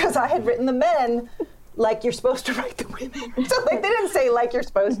bewildered because I had written the men like you're supposed to write the women. So like, they didn't say like you're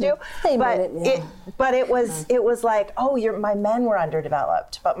supposed to, but it was like, oh, my men were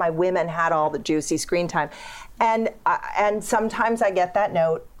underdeveloped, but my women had all the juicy screen time. And sometimes I get that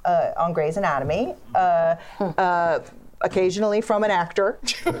note on Grey's Anatomy, occasionally from an actor.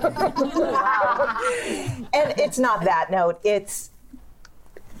 And it's not that note, it's,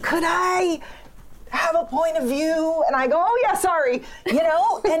 could I have a point of view? And I go, oh yeah, sorry, and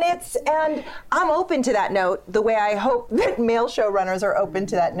I'm open to that note the way I hope that male showrunners are open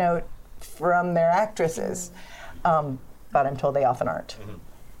to that note from their actresses. But I'm told they often aren't.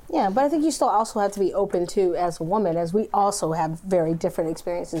 Yeah, but I think you still also have to be open to, as a woman, as we also have very different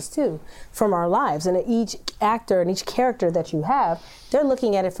experiences too from our lives. And each actor and each character that you have, they're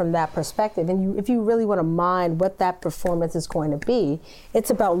looking at it from that perspective. And if you really want to mind what that performance is going to be, it's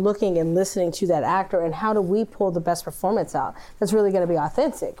about looking and listening to that actor and how do we pull the best performance out that's really going to be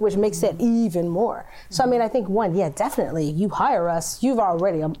authentic, which makes it even more. So, I mean, I think definitely, you hire us, you've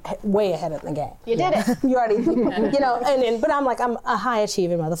already way ahead of the game. You did it. You already, but I'm a high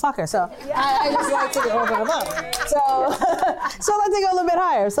achieving motherfucker, so I just like to go above. So I like to go a little bit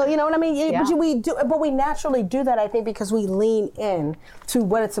higher. So you know what I mean? But we naturally do that, I think, because we lean in to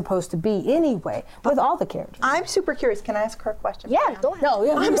what it's supposed to be anyway, with all the characters. I'm super curious. Can I ask her a question? Yeah, go ahead. No,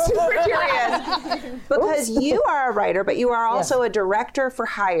 yeah. I'm super curious because you are a writer, but you are also a director for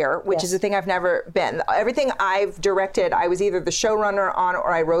hire, which is a thing I've never been. Everything I've directed, I was either the showrunner on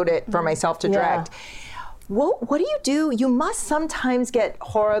or I wrote it for myself to direct. What do you do? You must sometimes get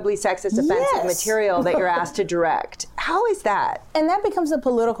horribly sexist, offensive material that you're asked to direct. How is that? And that becomes a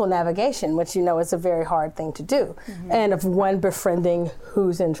political navigation, which is a very hard thing to do. And of one, befriending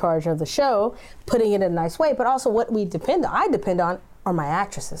who's in charge of the show, putting it in a nice way, but also what I depend on are my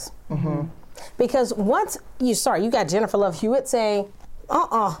actresses. Because once you got Jennifer Love Hewitt saying,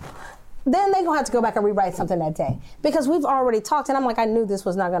 then they're going to have to go back and rewrite something that day. Because we've already talked, and I'm like, I knew this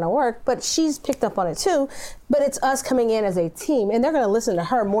was not going to work, but she's picked up on it too. But it's us coming in as a team, and they're going to listen to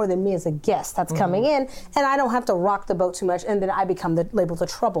her more than me as a guest that's coming in, and I don't have to rock the boat too much, and then I become labeled the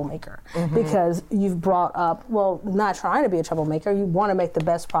troublemaker. Because you've brought up, not trying to be a troublemaker, you want to make the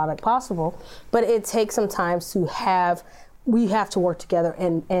best product possible, but it takes some time we have to work together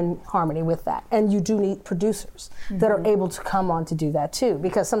in harmony with that. And you do need producers that are able to come on to do that too,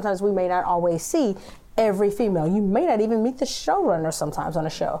 because sometimes we may not always see every female. You may not even meet the showrunner sometimes on a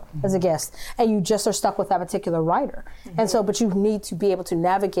show as a guest, and you just are stuck with that particular writer. And so, but you need to be able to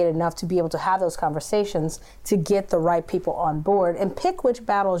navigate enough to be able to have those conversations to get the right people on board and pick which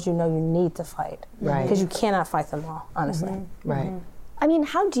battles you need to fight. Right. Because you cannot fight them all, honestly. Right. I mean,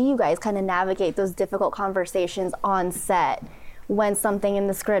 how do you guys kind of navigate those difficult conversations on set when something in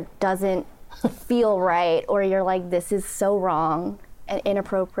the script doesn't feel right, or you're like, this is so wrong and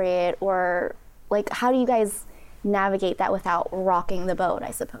inappropriate, or like, how do you guys navigate that without rocking the boat, I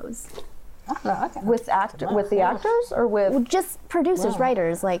suppose? I don't know. With the actors or with? Well, just producers,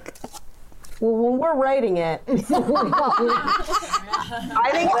 writers, like. Well, when we're writing it, I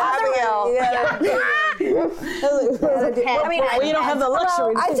think Abigail. You don't have the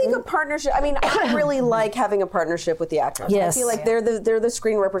luxury. I think a partnership. I mean, I really like having a partnership with the actors. Yes. I feel like they're the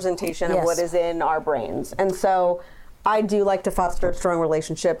screen representation of what is in our brains, and so I do like to foster strong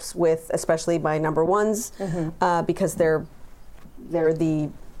relationships with, especially my number ones, because they're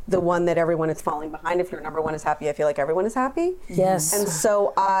the one that everyone is falling behind. If your number one is happy, I feel like everyone is happy. Yes. And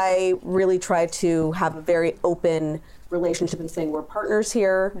so I really try to have a very open relationship and saying, we're partners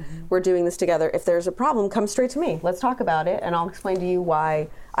here, we're doing this together. If there's a problem, come straight to me. Let's talk about it, and I'll explain to you why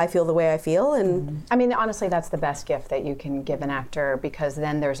I feel the way I feel. And I mean, honestly, that's the best gift that you can give an actor, because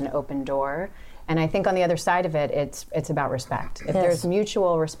then there's an open door. And I think on the other side of it, it's about respect. If there's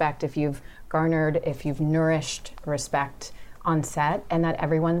mutual respect, if you've nourished respect on set, and that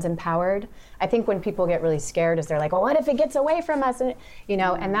everyone's empowered. I think when people get really scared is they're like, well, what if it gets away from us? And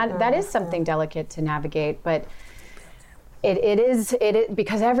and that is something delicate to navigate, but it is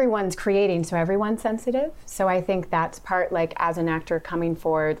because everyone's creating, so everyone's sensitive. So I think that's part, like, as an actor coming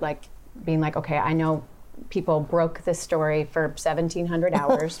forward, like being like, okay, I know people broke this story for 1,700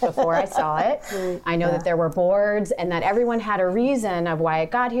 hours before I saw it. I know that there were boards and that everyone had a reason of why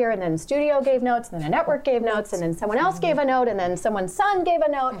it got here, and then studio gave notes, and then a network gave notes, and then someone else gave a note, and then someone's son gave a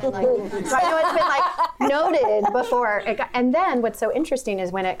note. And so I know it's been like noted before. And then what's so interesting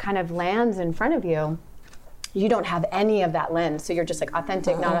is when it kind of lands in front of you, you don't have any of that lens. So you're just like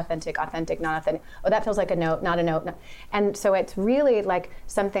authentic, not authentic, authentic, not authentic. Oh, that feels like a note, not a note. No. And so it's really like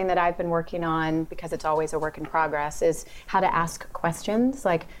something that I've been working on, because it's always a work in progress, is how to ask questions,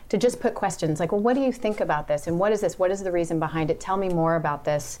 like to just put questions like, well, what do you think about this? And what is this? What is the reason behind it? Tell me more about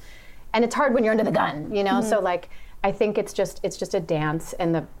this. And it's hard when you're under the gun, you know? So like, I think it's just a dance,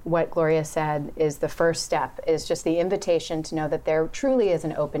 and what Gloria said is the first step, is just the invitation to know that there truly is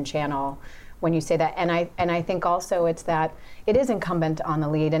an open channel when you say that. And I think also it's that it is incumbent on the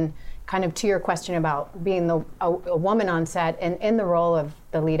lead, and kind of to your question about being a woman on set and in the role of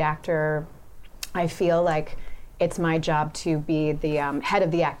the lead actor, I feel like it's my job to be the head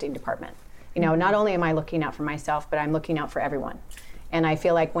of the acting department. You know, not only am I looking out for myself, but I'm looking out for everyone. And I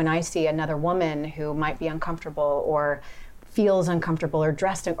feel like when I see another woman who might be uncomfortable or feels uncomfortable or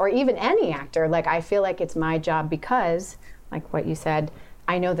dressed, or even any actor, like I feel like it's my job, because, like what you said,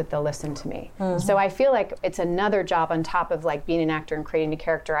 I know that they'll listen to me. So I feel like it's another job on top of like being an actor and creating a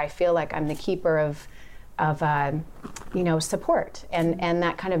character. I feel like I'm the keeper of support and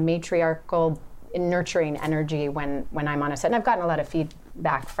that kind of matriarchal nurturing energy when I'm on a set. And I've gotten a lot of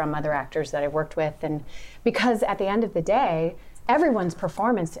feedback from other actors that I've worked with, and because at the end of the day, everyone's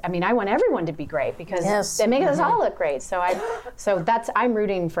performance, I mean, I want everyone to be great, because they make us all look great. So I'm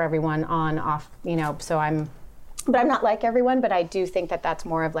rooting for everyone on, off, but I'm not like everyone, but I do think that that's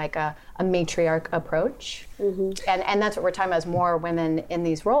more of like a matriarch approach. And that's what we're talking about, is more women in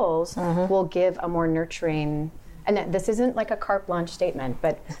these roles will give a more nurturing, and this isn't like a carte blanche statement,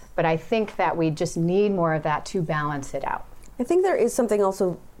 but I think that we just need more of that to balance it out. I think there is something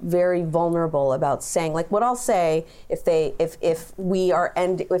also very vulnerable about saying, like what I'll say if we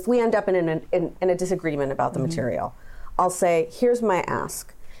end up in a disagreement about the material, I'll say, here's my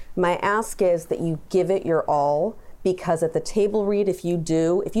ask. My ask is that you give it your all, because at the table read, if you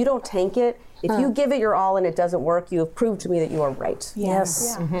don't tank it, if you give it your all and it doesn't work, you have proved to me that you are right.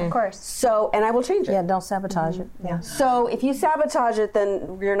 Yes. Yeah, of course. So, and I will change it. Yeah, don't sabotage it. Yeah. So if you sabotage it,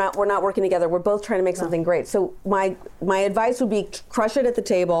 then we're not working together. We're both trying to make something great. So my advice would be crush it at the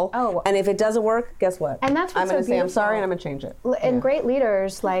table. Oh. And if it doesn't work, guess what? And that's what's I'm going to so say I'm sorry, beautiful. and I'm going to change it. And great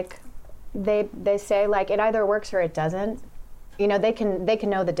leaders, like they say, like it either works or it doesn't. You know, they can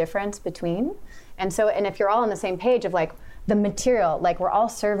know the difference between. And if you're all on the same page of like the material, like we're all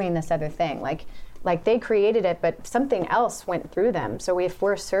serving this other thing, like they created it, but something else went through them. So if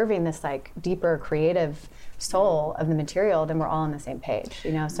we're serving this like deeper creative soul of the material, then we're all on the same page,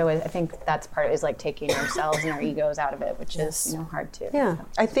 you know? So I think that's part, is like taking ourselves and our egos out of it, which is, hard too. Yeah. So.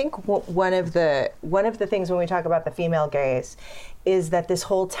 I think one of the things when we talk about the female gaze is that this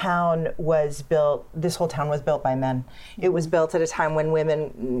whole town was built by men. It was built at a time when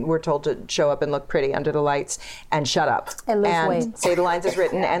women were told to show up and look pretty under the lights and shut up. And lose weight. Say the lines as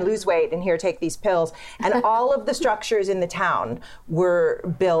written and lose weight, and here, take these pills. And all of the structures in the town were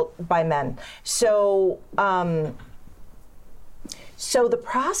built by men. So the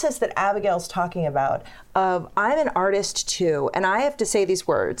process that Abigail's talking about of I'm an artist too, and I have to say these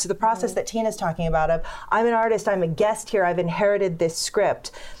words, the process that Tina's talking about of I'm an artist, I'm a guest here, I've inherited this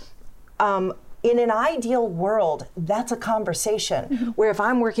script. In an ideal world, that's a conversation where if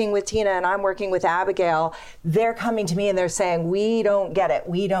I'm working with Tina and I'm working with Abigail, they're coming to me and they're saying, we don't get it,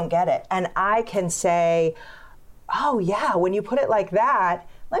 we don't get it. And I can say, oh yeah, when you put it like that,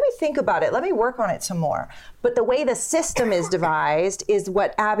 let me think about it. Let me work on it some more. But the way the system is devised is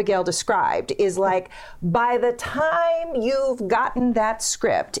what Abigail described, is like, by the time you've gotten that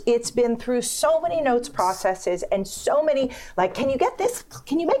script, it's been through so many notes processes and so many, like, can you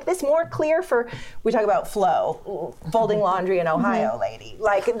make this more clear for, we talk about Flo, folding laundry in Ohio lady.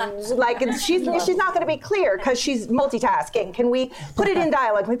 Like she's not gonna be clear because she's multitasking. Can we put it in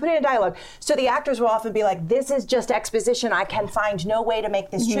dialogue? Can we put it in dialogue? So the actors will often be like, this is just exposition. I can find no way to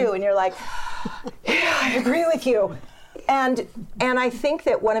make this true. And you're like, yeah, I agree with you. And I think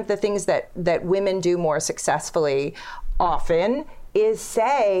that one of the things that women do more successfully often is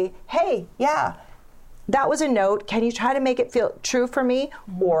say, hey, yeah, that was a note. Can you try to make it feel true for me?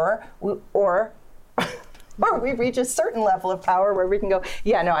 Or we reach a certain level of power where we can go,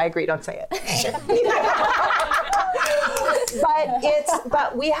 yeah, no, I agree, don't say it.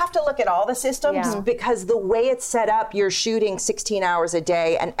 But we have to look at all the systems because the way it's set up, you're shooting 16 hours a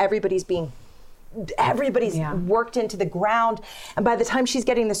day and everybody's being everybody's worked into the ground. And by the time she's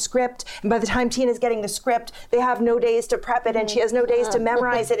getting the script, and by the time Tina's getting the script, they have no days to prep it, and she has no days to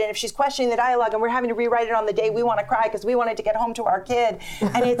memorize it. And if she's questioning the dialogue and we're having to rewrite it on the day, we want to cry because we wanted to get home to our kid.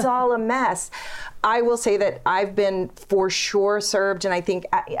 And it's all a mess. I will say that I've been for sure served, and I think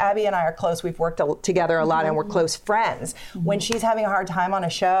Abby and I are close. We've worked together a lot, and we're close friends. When she's having a hard time on a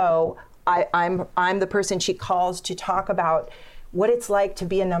show, I'm the person she calls to talk about what it's like to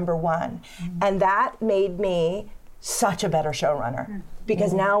be a number one. And that made me such a better showrunner.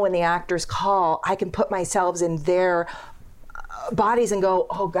 Because now when the actors call, I can put myself in their bodies and go,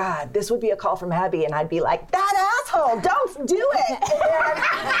 oh God, this would be a call from Abby. And I'd be like, that asshole, don't do it.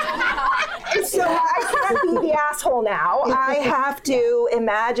 So I can't be the asshole now. I have to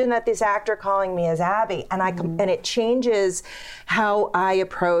imagine that this actor calling me is Abby. And and it changes how I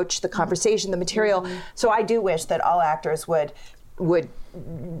approach the conversation, the material. So I do wish that all actors would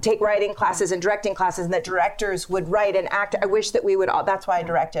take writing classes and directing classes, and that directors would write and act. I wish that we would all, that's why I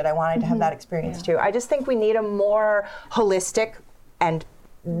directed. I wanted to have that experience too. I just think we need a more holistic and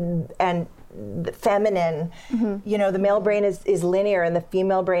feminine, you know, the male brain is linear and the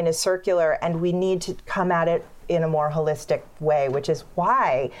female brain is circular, and we need to come at it in a more holistic way, which is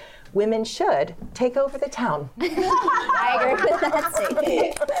why women should take over the town. I agree with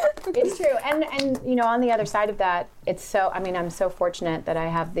that. It's true. And you know, on the other side of that, it's so, I mean, I'm so fortunate that I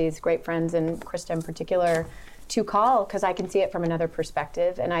have these great friends, and Krista in particular, to call, because I can see it from another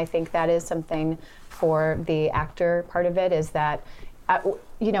perspective. And I think that is something for the actor part of it, is that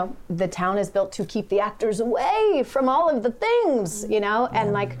you know, the town is built to keep the actors away from all of the things, you know,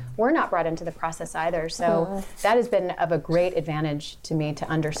 and like, we're not brought into the process either. So that has been of a great advantage to me, to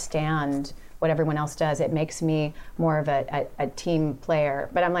understand what everyone else does. It makes me more of a team player.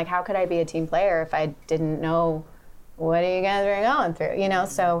 But I'm like, how could I be a team player if I didn't know what are you guys are going through, you know?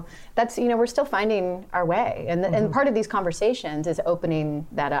 So that's, you know, we're still finding our way. And part of these conversations is opening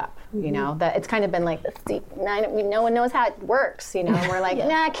that up, you know, that it's kind of been like, no one knows how it works, you know, and we're like,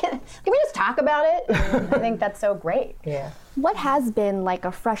 can we just talk about it? And I think that's so great. Yeah. What has been like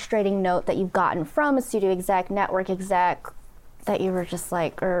a frustrating note that you've gotten from a studio exec, network exec, that you were just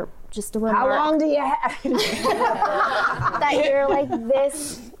like, or just a remark? How long do you have? That you're like,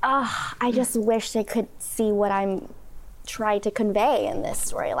 this, I just wish they could see what I'm trying to convey in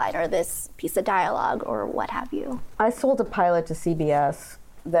this storyline or this piece of dialogue or what have you. I sold a pilot to CBS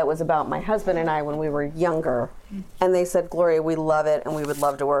that was about my husband and I when we were younger. And they said, Gloria, we love it and we would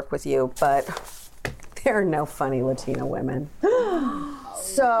love to work with you, but there are no funny Latina women.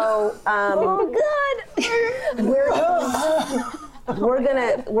 So,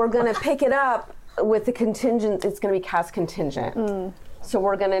 we're gonna pick it up with the contingent. It's gonna be cast contingent. So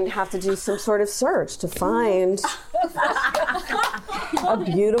we're gonna have to do some sort of search to find a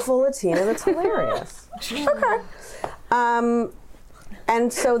beautiful Latina that's hilarious. Okay.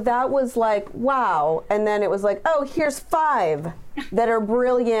 And so that was like, wow. And then it was like, oh, here's 5 that are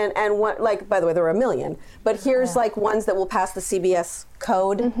brilliant, and one, like, by the way, there were a million, but here's like ones that will pass the CBS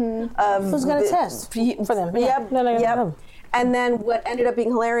code of who's going to test for them. Yep. And then what ended up being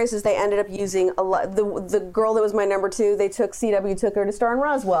hilarious is they ended up using a lot. The girl that was my number 2, CW took her to star in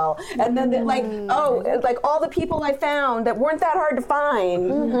Roswell, and then like all the people I found that weren't that hard to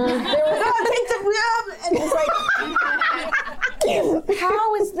find. They were like, and it's like,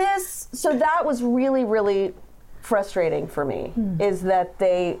 how is this? So that was really, really frustrating for me. Is that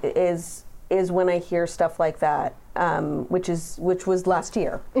is when I hear stuff like that. Which was last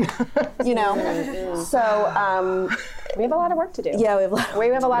year, you know. So we have a lot of work to do. Yeah, we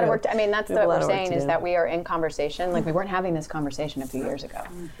have a lot of work. I mean, that's what we're saying, is that we are in conversation. Like, we weren't having this conversation a few years ago.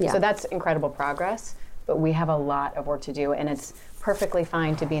 So that's incredible progress. But we have a lot of work to do, and it's perfectly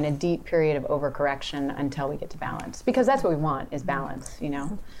fine to be in a deep period of overcorrection until we get to balance, because that's what we want, is balance. You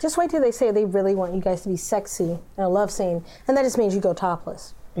know. Just wait till they say they really want you guys to be sexy in a love scene, and that just means you go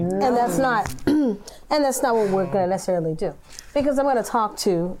topless. And that's not what we're going to necessarily do, because I'm going to talk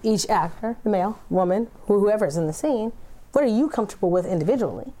to each actor, the male, woman, whoever's in the scene. What are you comfortable with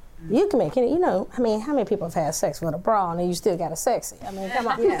individually? You can make it, you know, I mean, how many people have had sex with a bra and you still got a sexy? I mean, come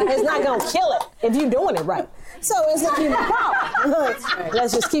on. It's not going to kill it if you're doing it right. So it's not even a problem.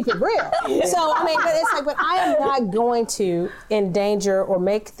 Let's just keep it real. So, I mean, but it's like, but I am not going to endanger or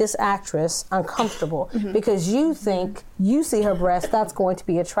make this actress uncomfortable because you think you see her breast, that's going to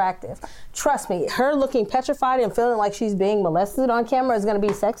be attractive. Trust me, her looking petrified and feeling like she's being molested on camera is going to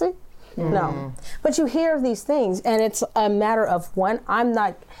be sexy? No. But you hear these things, and it's a matter of one, I'm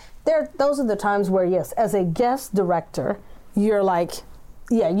not... Those are the times where, yes, as a guest director, you're like,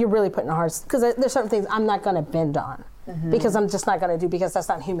 yeah, you're really putting a hard, because there's certain things I'm not going to bend on. because I'm just not going to do, because that's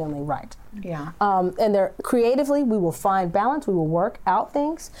not humanly right. Yeah. And they're creatively, we will find balance, we will work out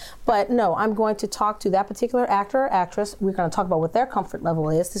things. But no, I'm going to talk to that particular actor or actress. We're going to talk about what their comfort level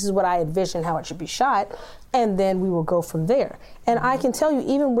is. This is what I envision how it should be shot. And then we will go from there. And I can tell you,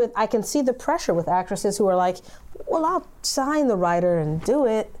 even with, I can see the pressure with actresses who are like, well, I'll sign the writer and do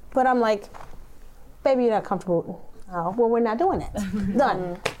it. But I'm like, baby, you're not comfortable. Oh, well, we're not doing it.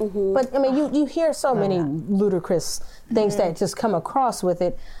 Done. But I mean, you hear so many ludicrous things that just come across with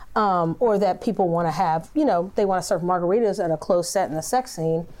it, or that people want to have, they want to serve margaritas at a closed set in a sex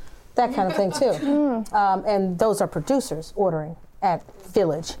scene, that kind of thing too. And those are producers ordering at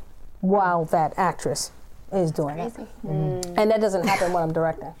Village while that actress is doing it. And that doesn't happen when I'm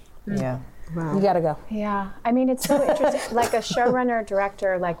directing. Yeah. Wow. You got to go. Yeah. I mean, it's so interesting. Like a showrunner,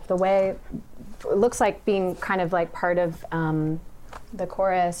 director, like the way it looks like being kind of like part of the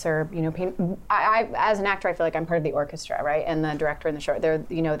chorus, or I as an actor, I feel like I'm part of the orchestra, right? And the director and the show,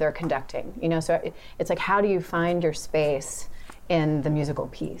 they're conducting. So it's like, how do you find your space in the musical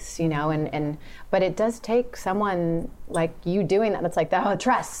piece? But it does take someone like you doing that. That's like,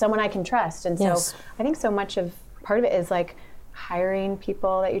 trust someone I can trust. And so I think so much of part of it is like hiring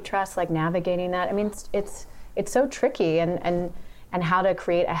people that you trust, like navigating that. I mean, it's so tricky, and how to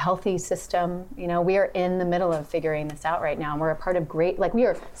create a healthy system. We are in the middle of figuring this out right now, and we're a part of we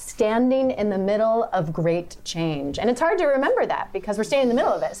are standing in the middle of great change. And it's hard to remember that because we're standing in the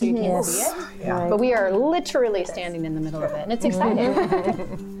middle of it, so you can't see it. Yeah. But we are literally standing in the middle of it, and it's exciting.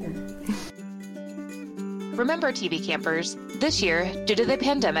 Remember, TV campers, this year, due to the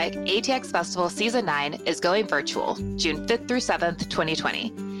pandemic, ATX Festival Season 9 is going virtual, June 5th through 7th,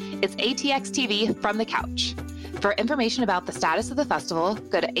 2020. It's ATX TV from the couch. For information about the status of the festival,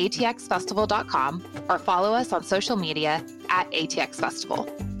 go to atxfestival.com or follow us on social media at ATX Festival.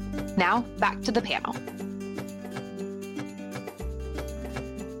 Now, back to the panel.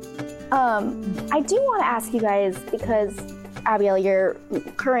 I do want to ask you guys, because Abigail, your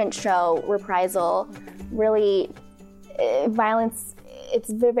current show, Reprisal, really violence. It's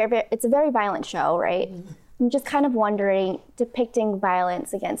a very violent show, right? I'm just kind of wondering, depicting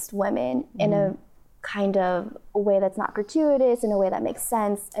violence against women in a kind of a way that's not gratuitous, in a way that makes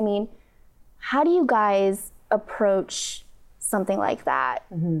sense. I mean, how do you guys approach something like that,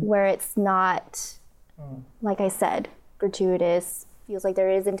 where it's not, like I said, gratuitous, feels like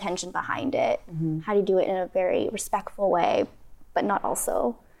there is intention behind it? How do you do it in a very respectful way, but not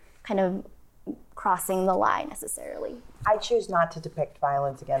also kind of crossing the line necessarily? I choose not to depict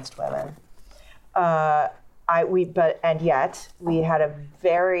violence against women. Yet we had a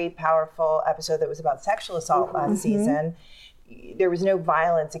very powerful episode that was about sexual assault last season. There was no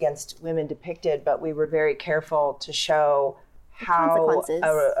violence against women depicted, but we were very careful to show how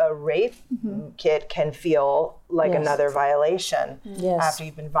a rape kit can feel like another violation after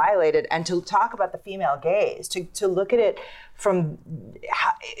you've been violated, and to talk about the female gaze, to look at it from,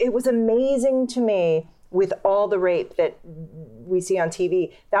 it was amazing to me with all the rape that we see on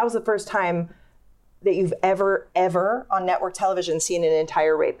TV. That was the first time that you've ever on network television seen an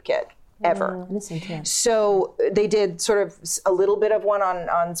entire rape kit, ever. So they did sort of a little bit of one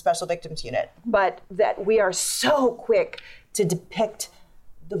on Special Victims Unit, but that we are so quick to depict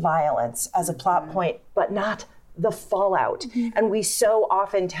the violence as a plot point, but not the fallout. And we so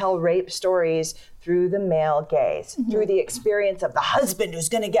often tell rape stories through the male gaze, through the experience of the husband who's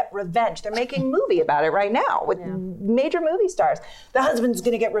gonna get revenge. They're making a movie about it right now with major movie stars. The husband's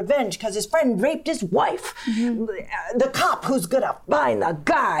gonna get revenge because his friend raped his wife. The cop who's gonna find the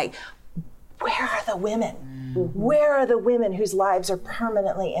guy. Where are the women? Where are the women whose lives are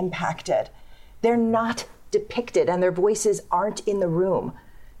permanently impacted? They're not depicted, and their voices aren't in the room,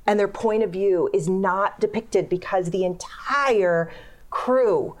 and their point of view is not depicted because the entire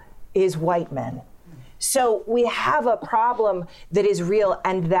crew is white men. So we have a problem that is real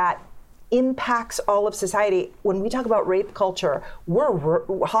and that impacts all of society. When we talk about rape culture,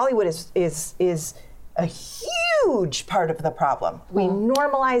 Hollywood is a huge part of the problem. We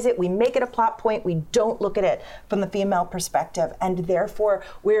normalize it, we make it a plot point, we don't look at it from the female perspective, and therefore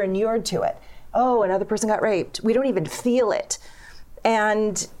we're inured to it. Oh, another person got raped. We don't even feel it.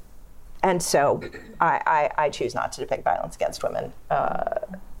 And so I choose not to depict violence against women.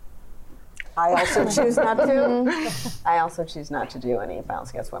 I also choose not to. I also choose not to do any violence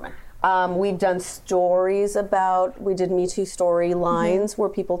against women. We've done stories we did Me Too storylines where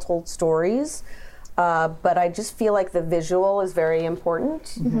people told stories. But I just feel like the visual is very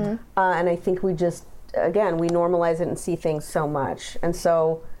important. And I think we just, again, we normalize it and see things so much. And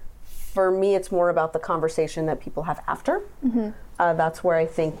so for me, it's more about the conversation that people have after. That's where I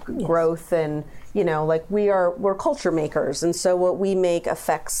think growth and, like we're culture makers. And so what we make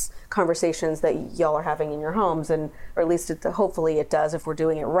affects conversations that y'all are having in your homes, or at least hopefully it does if we're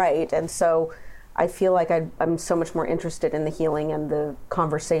doing it right. And so I feel like I'm so much more interested in the healing and the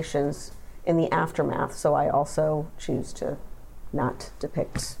conversations in the aftermath. So I also choose to not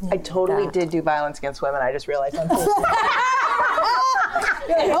depict. I totally did do violence against women. I just realized I'm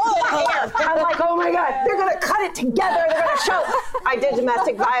I'm like, oh my God, they're going to cut it together. They're going to show. I did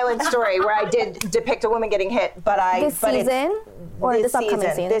domestic violence story where I did depict a woman getting hit, but this upcoming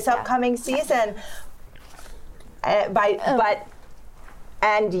season? This upcoming season.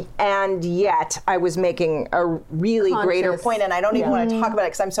 And yet I was making a really greater point, and I don't even want to talk about it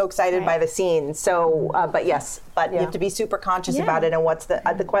because I'm so excited by the scene. So, but you have to be super conscious about it. And what's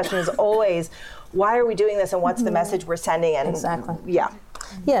the question is always, why are we doing this, and what's the message we're sending? And exactly.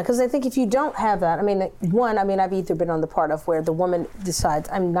 Yeah, because I think if you don't have that, I've either been on the part of where the woman decides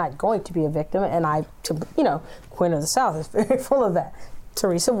I'm not going to be a victim, and Queen of the South is very full of that.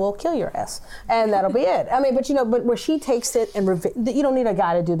 Teresa will kill your ass, and that'll be it. But where she takes it and you don't need a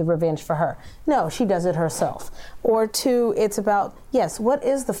guy to do the revenge for her. No, she does it herself. Or two, it's about, what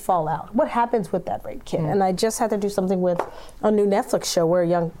is the fallout? What happens with that rape kid? And I just had to do something with a new Netflix show where a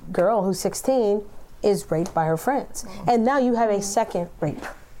young girl who's 16 is raped by her friends. And now you have a second rape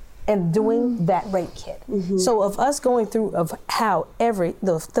and doing that rape kit. So of us going through of how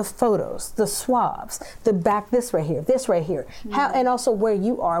the photos, the swabs, the back, this right here, how, and also where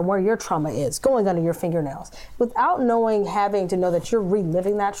you are and where your trauma is, going under your fingernails, without having to know that you're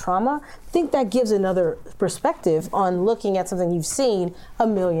reliving that trauma. I think that gives another perspective on looking at something you've seen a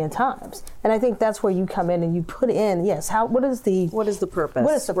million times. And I think that's where you come in and you put in, what is the purpose?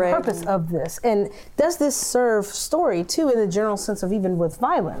 What is the purpose of this? And does this serve story too, in the general sense of even with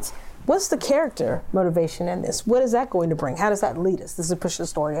violence? What's the character motivation in this? What is that going to bring? How does that lead us? This is push the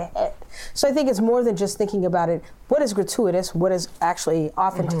story ahead. So I think it's more than just thinking about it. What is gratuitous? What is actually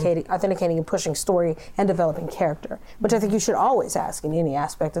authenticating and pushing story and developing character? Which I think you should always ask in any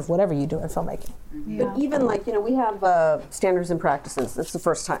aspect of whatever you do in filmmaking. But even we have standards and practices. It's the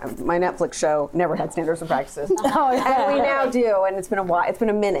first time. My Netflix show never had standards and practices. And we now do, and it's been a while. It's been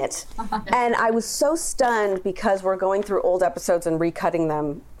a minute. And I was so stunned because we're going through old episodes and recutting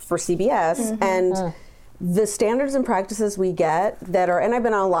them for CBS, and the standards and practices we get that are, and I've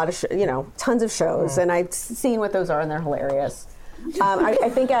been on a lot of, tons of shows, and I've seen what those are, and they're hilarious. I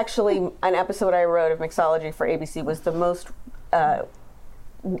think actually an episode I wrote of Mixology for ABC was the most,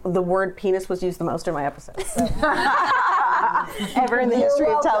 the word penis was used the most in my episode. So. Ever in the history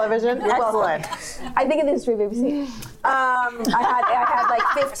of television? Excellent. I think in the history of ABC. I had like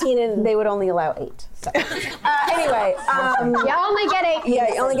 15 and they would only allow 8. So. Anyway. You only get 8.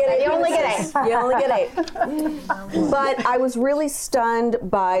 Yeah, you only get 8. You only get 8. You only get 8. But I was really stunned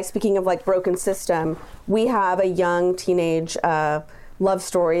by, speaking of like broken system, we have a young teenage love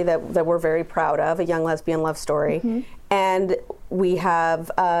story that we're very proud of, a young lesbian love story. And we have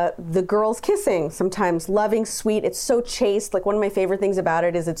the girls kissing, sometimes loving, sweet. It's so chaste. Like one of my favorite things about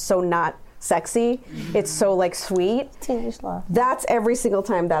it is it's so not sexy. It's so like sweet. Teenage love. That's every single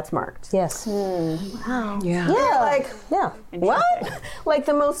time that's marked. Yes. Wow. Yeah. What? Like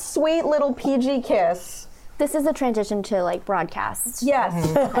the most sweet little PG kiss. This is a transition to like broadcasts. Yes.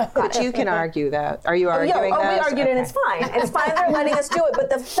 But you can argue that. Are you arguing that? We argued and it's fine. It's fine they're letting us do it.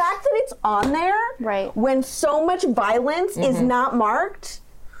 But the fact that it's on there, right, when so much violence is not marked.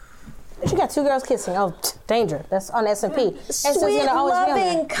 But you got 2 girls kissing. Oh, danger. That's on S&P. Sweet,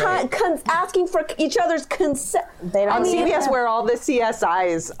 loving, asking for each other's consent. On CBS where all the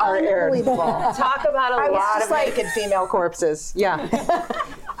CSIs are aired. Talk about a lot of naked female corpses. Yeah.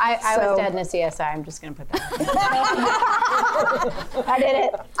 I was dead in a CSI. I'm just going to put that out. I did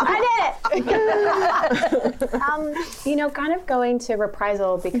it. Kind of going to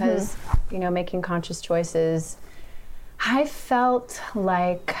reprisal because, making conscious choices. I felt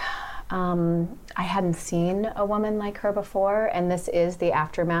like I hadn't seen a woman like her before, and this is the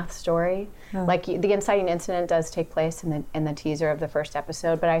aftermath story. Like the inciting incident does take place in the teaser of the first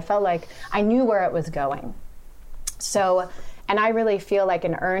episode, but I felt like I knew where it was going. So, and I really feel like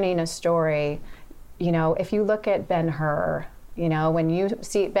in earning a story, if you look at Ben-Hur, when you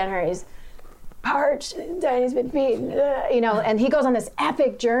see Ben-Hur, he's parched, he's been beaten, and he goes on this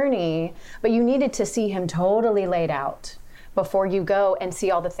epic journey, but you needed to see him totally laid out before you go and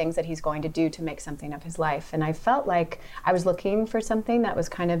see all the things that he's going to do to make something of his life. And I felt like I was looking for something that was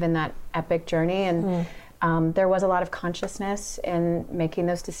kind of in that epic journey, and there was a lot of consciousness in making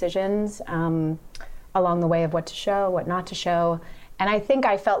those decisions along the way of what to show, what not to show. And I think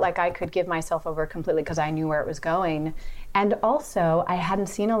I felt like I could give myself over completely because I knew where it was going. And also, I hadn't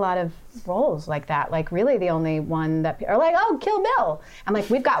seen a lot of roles like that. Like, really, the only one that are like, oh, Kill Bill. I'm like,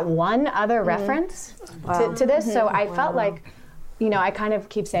 we've got one other reference to this. So I felt like, you know, I kind of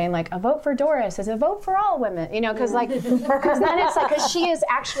keep saying like, a vote for Doris is a vote for all women, you know, because then it's like, because she is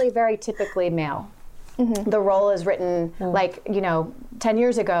actually very typically male. The role is written like, you know, 10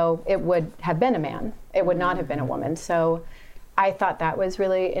 years ago, it would have been a man. It would not have been a woman. So I thought that was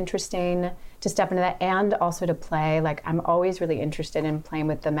really interesting to step into that, and also to play, like, I'm always really interested in playing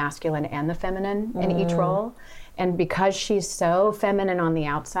with the masculine and the feminine in each role. And because she's so feminine on the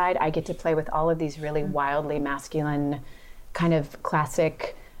outside, I get to play with all of these really wildly masculine kind of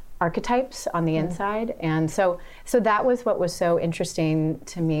classic archetypes on the inside. And so that was what was so interesting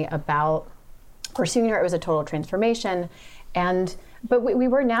to me about pursuing her. It was a total transformation. But we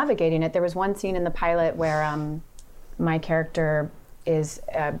were navigating it. There was one scene in the pilot where my character is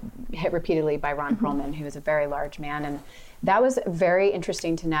hit repeatedly by Ron Perlman, who is a very large man. And that was very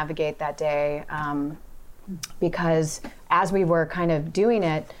interesting to navigate that day, because as we were kind of doing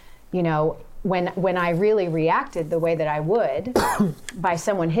it, you know, when I really reacted the way that I would by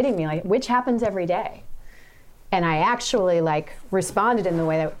someone hitting me, like, which happens every day. And I actually like responded in the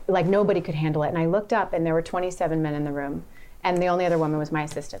way that like nobody could handle it. And I looked up and there were 27 men in the room. And the only other woman was my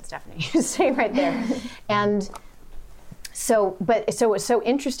assistant, Stephanie, who's sitting right there. And so it was so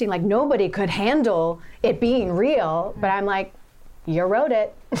interesting, like nobody could handle it being real, but I'm like, you wrote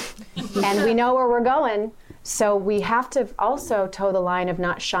it, and we know where we're going. So we have to also toe the line of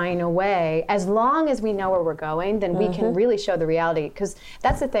not shying away. As long as we know where we're going, then we can really show the reality. Because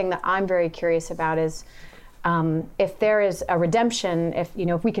that's the thing that I'm very curious about is, if there is a redemption,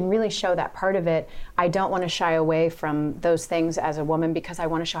 if we can really show that part of it, I don't want to shy away from those things as a woman, because I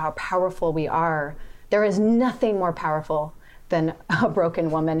want to show how powerful we are. There is nothing more powerful than a broken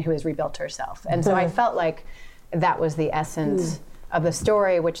woman who has rebuilt herself. And so I felt like that was the essence of the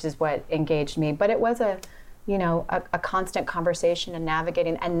story, which is what engaged me. But it was a constant conversation and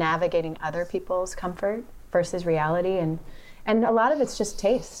navigating other people's comfort versus reality. And a lot of it's just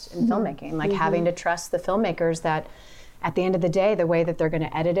taste in filmmaking, like having to trust the filmmakers that at the end of the day, the way that they're going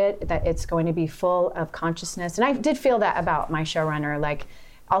to edit it, that it's going to be full of consciousness. And I did feel that about my showrunner. Like,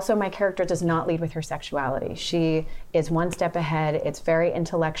 also, my character does not lead with her sexuality. She is one step ahead. It's very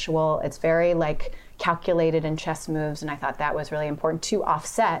intellectual. It's very like calculated in chess moves. And I thought that was really important to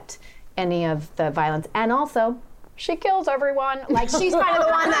offset any of the violence. And also, she kills everyone. Like, she's kind of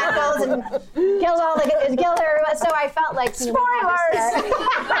the one that goes and kills everyone. So I felt like, spoilers,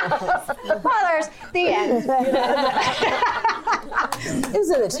 the end. It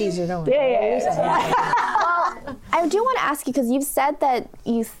was in the teaser, don't we? Well, I do want to ask you, because you've said that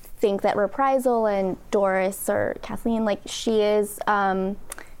you think that Reprisal and Doris or Kathleen, like, she is kind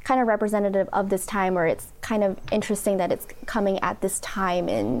of representative of this time, or it's kind of interesting that it's coming at this time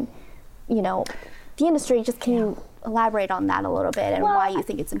in, the industry. Just can you elaborate on that a little bit and why you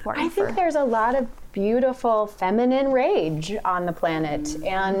think it's important? I think there's a lot of beautiful feminine rage on the planet,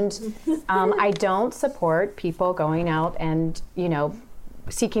 and I don't support people going out and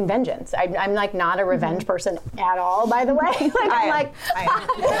seeking vengeance. I'm like not a revenge person at all, by the way.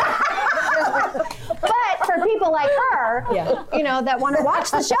 But for people like her, that want to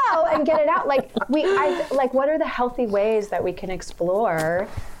watch the show and get it out, what are the healthy ways that we can explore?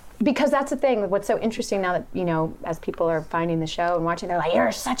 Because that's the thing. What's so interesting now that, as people are finding the show and watching, they're like,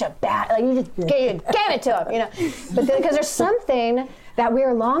 you're such a bad, like, you just gave it to them, But because there's something that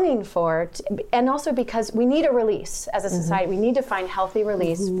we're longing for, and also because we need a release as a society. We need to find healthy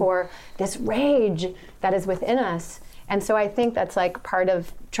release for this rage that is within us. And so I think that's like part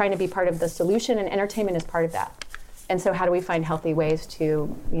of trying to be part of the solution, and entertainment is part of that. And so how do we find healthy ways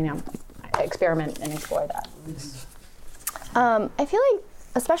to, experiment and explore that? I feel like,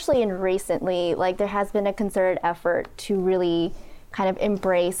 especially in recently, like, there has been a concerted effort to really kind of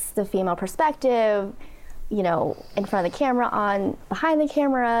embrace the female perspective, in front of the camera, behind the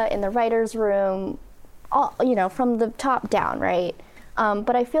camera, in the writer's room, all, from the top down, right?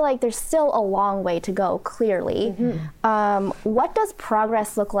 But I feel like there's still a long way to go, clearly. What does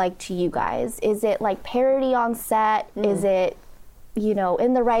progress look like to you guys? Is it like parody on set? Is it,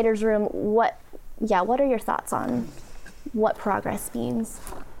 in the writer's room? What are your thoughts on what progress means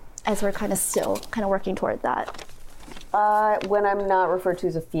as we're kind of still working toward that? When I'm not referred to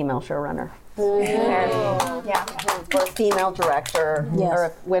as a female showrunner. Yeah. Or a female director. Yes.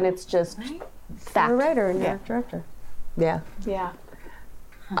 Or when it's just Fact. a writer and director. Yeah. Yeah.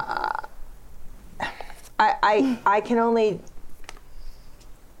 I can only,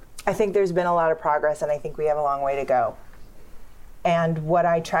 I think there's been a lot of progress, and I think we have a long way to go. And what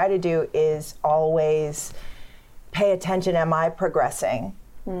I try to do is always pay attention, am I progressing?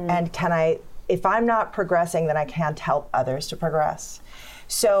 And if I'm not progressing, then I can't help others to progress.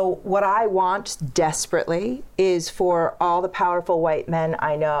 So what I want desperately is for all the powerful white men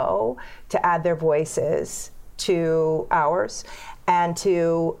I know to add their voices to ours and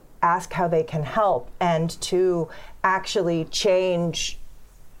to ask how they can help and to actually change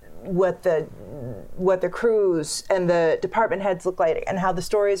what the crews and the department heads look like and how the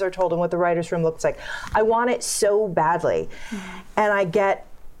stories are told and what the writer's room looks like. I want it so badly. And I get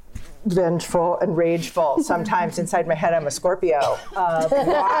vengeful and rageful. Sometimes inside my head I'm a Scorpio.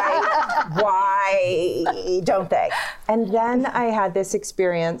 Why don't they? And then I had this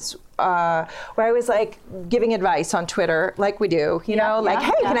experience where I was like giving advice on Twitter, like we do, hey, can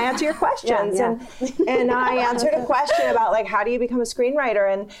I answer your questions? And I answered a question about like, how do you become a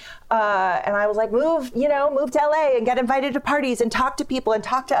screenwriter? And I was like, move to LA and get invited to parties and talk to people and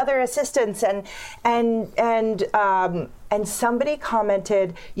talk to other assistants. And somebody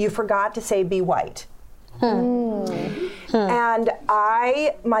commented, you forgot to say be white. And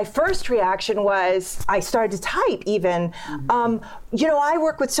my first reaction was, I started to type even, I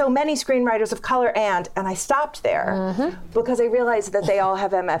work with so many screenwriters of color and I stopped there because I realized that they all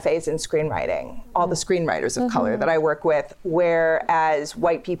have MFAs in screenwriting, all the screenwriters of color that I work with, whereas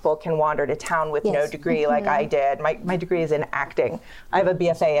white people can wander to town with no degree like I did. My degree is in acting. I have a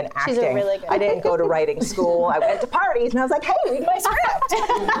BFA in acting. She's really good. I didn't go to writing school. I went to parties and I was like, hey, read my script.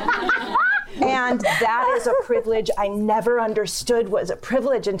 And that is a privilege I never understood was a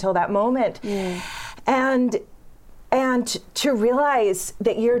privilege until that moment. And to realize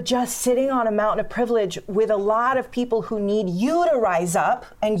that you're just sitting on a mountain of privilege with a lot of people who need you to rise up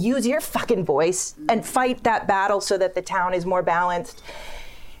and use your fucking voice and fight that battle so that the town is more balanced.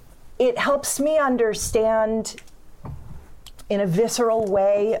 It helps me understand in a visceral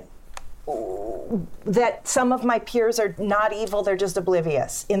way that some of my peers are not evil, they're just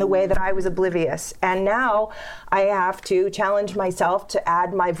oblivious in the way that I was oblivious. And now I have to challenge myself to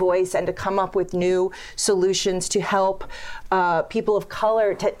add my voice and to come up with new solutions to help people of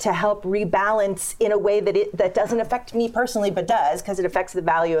color to help rebalance in a way that doesn't affect me personally, but does, because it affects the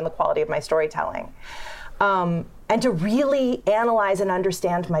value and the quality of my storytelling. And to really analyze and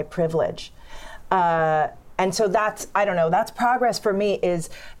understand my privilege. And so that's progress for me is,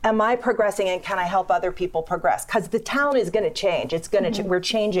 am I progressing and can I help other people progress? Because the town is going to change. It's going to, we're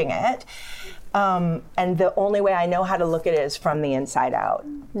changing it. And the only way I know how to look at it is from the inside out.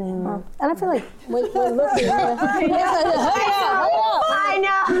 And I feel like when looking I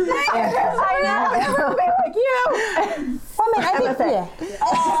know. Everybody like you.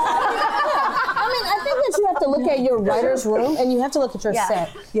 I think that you have to look at your writer's room and you have to look at your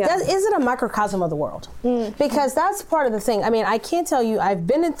set. Is it a microcosm of the world? Because that's part of the thing. I mean, I can't tell you, I've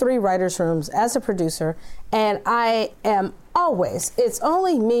been in 3 writer's rooms as a producer, and I am always, it's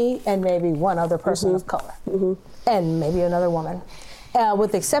only me and maybe one other person of color, and maybe another woman.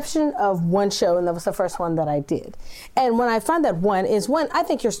 With the exception of one show, and that was the first one that I did. And when I find that I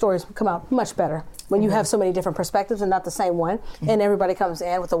think your stories come out much better when you have so many different perspectives and not the same one. And everybody comes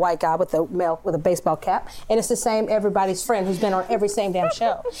in with a white guy with a baseball cap, and it's the same everybody's friend who's been on every same damn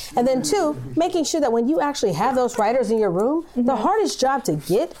show. And then 2, making sure that when you actually have those writers in your room, the hardest job to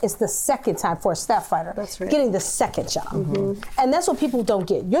get is the second time for a staff writer. That's right. Getting the second job. And that's what people don't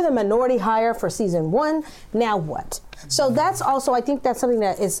get. You're the minority hire for season 1, now what? So that's also, I think that's something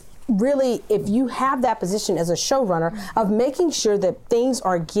that is really, if you have that position as a showrunner of making sure that things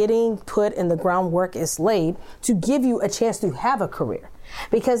are getting put and the groundwork is laid to give you a chance to have a career.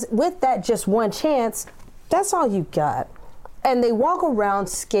 Because with that just one chance, that's all you got. And they walk around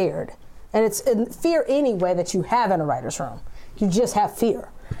scared. And it's fear anyway that you have in a writer's room. You just have fear.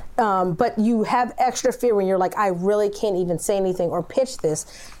 But you have extra fear when you're like, I really can't even say anything or pitch this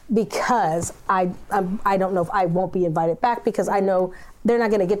because I don't know if I won't be invited back because I know they're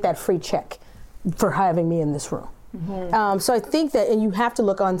not going to get that free check for having me in this room. So I think that, and you have to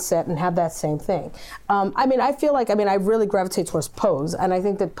look on set and have that same thing. I really gravitate towards Pose, and I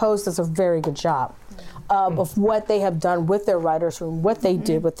think that Pose does a very good job of what they have done with their writer's room, what they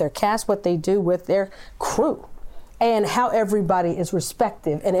did with their cast, what they do with their crew. And how everybody is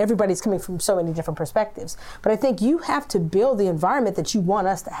respective, and everybody's coming from so many different perspectives. But I think you have to build the environment that you want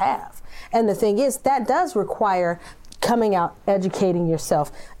us to have. And the thing is, that does require coming out, educating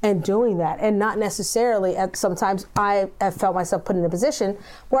yourself, and doing that. And not necessarily, sometimes I have felt myself put in a position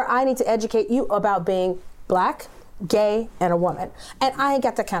where I need to educate you about being Black, gay and a woman, and I ain't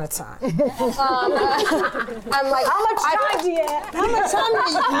got that kind of time. I'm like, how much time do you have? How much time do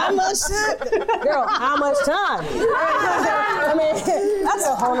you have? How much time? Girl, how much time? I mean, that's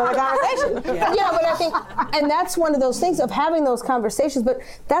a whole nother conversation. Yeah, but I think, and that's one of those things of having those conversations, but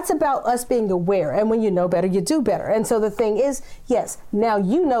that's about us being aware, and when you know better, you do better. And so the thing is, yes, now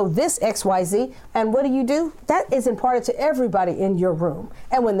you know this XYZ, and what do? That is imparted to everybody in your room.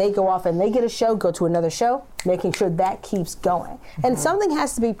 And when they go off and they get a show, go to another show, making sure that keeps going. And something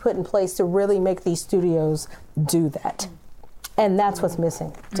has to be put in place to really make these studios do that. And that's what's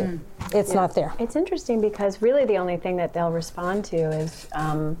missing, too. It's not there. It's interesting because really the only thing that they'll respond to is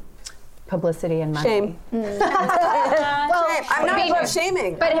publicity and money. Shame. I'm not about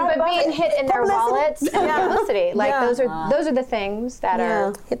shaming. But being hit in their wallets and publicity. Like those are the things that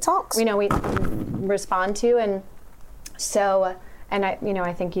are it talks. We respond to, and so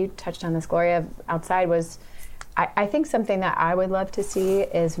I think you touched on this, Gloria, outside was I think something that I would love to see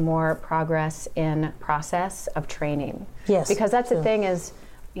is more progress in process of training. Yes. Because that's the thing is,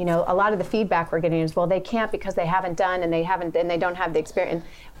 a lot of the feedback we're getting is, well, they can't because they haven't done and they don't have the experience.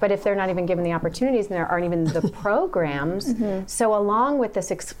 But if they're not even given the opportunities and there aren't even the programs, so along with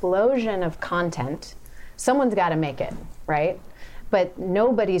this explosion of content, someone's got to make it, right? But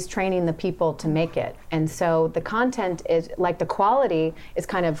nobody's training the people to make it. And so the content is, like the quality is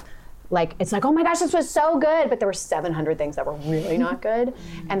kind of, like, it's like, oh my gosh, this was so good, but there were 700 things that were really not good.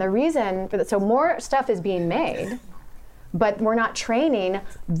 And the reason for that, so more stuff is being made, but we're not training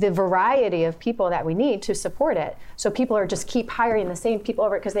the variety of people that we need to support it. So people are just keep hiring the same people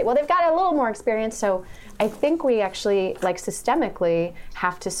over it because they've got a little more experience. So I think we actually, like, systemically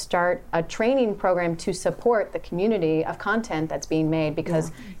have to start a training program to support the community of content that's being made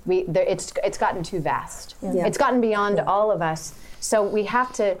because it's gotten too vast. It's gotten beyond all of us. So we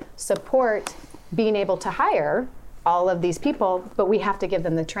have to support being able to hire all of these people, but we have to give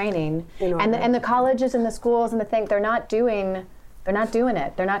them the training. And the colleges and the schools and the thing, they're not doing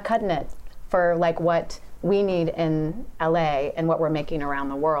it. They're not cutting it for like what we need in LA and what we're making around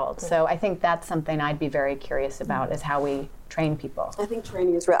the world. So I think that's something I'd be very curious about is how we train people. I think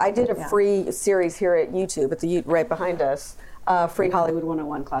training is real. I did a free series here at YouTube, at the right behind us, free Hollywood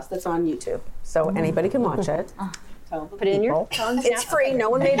 101 class that's on YouTube. So anybody can watch it. Put it in your phone. It's free. No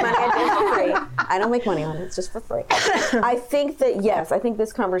one made money. I did it for free. I don't make money on it. It's just for free. I think that, yes, I think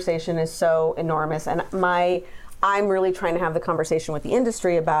this conversation is so enormous. And I'm really trying to have the conversation with the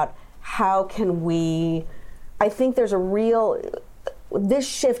industry about how can we, I think there's a real, this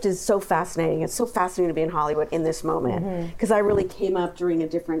shift is so fascinating. It's so fascinating to be in Hollywood in this moment. Because I really came up during a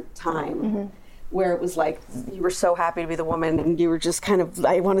different time. Where it was like you were so happy to be the woman and you were just kind of,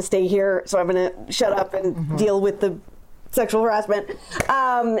 I want to stay here, so I'm going to shut up and deal with the sexual harassment.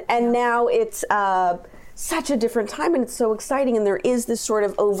 And now it's such a different time and it's so exciting, and there is this sort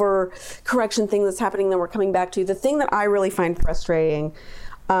of overcorrection thing that's happening that we're coming back to. The thing that I really find frustrating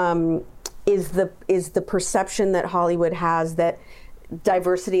is the perception that Hollywood has that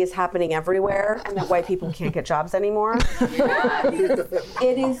diversity is happening everywhere and that white people can't get jobs anymore.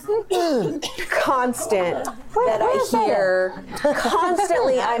 It is constant that I hear.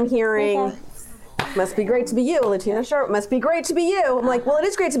 Constantly I'm hearing, must be great to be you, Latina Sharp, must be great to be you. I'm like, well, it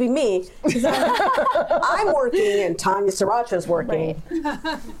is great to be me. I'm working and Tanya Sriracha's working.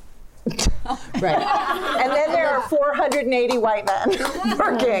 Right. And then there are 480 white men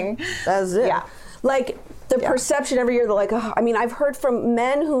working. That's it. Yeah. Like, the perception every year, they're like, oh, I mean, I've heard from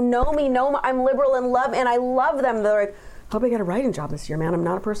men who know me, I'm liberal and I love them. They're like, hope I got a writing job this year, man. I'm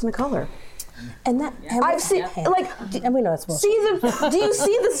not a person of color. And that I've seen, like, and we know it's do you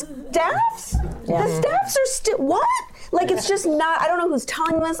see the staffs? Yeah. The staffs are still, what? Like, it's just not, I don't know who's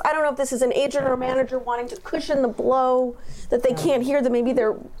telling this. I don't know if this is an agent or a manager wanting to cushion the blow that they can't hear that maybe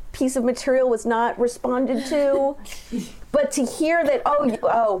their piece of material was not responded to. But to hear that,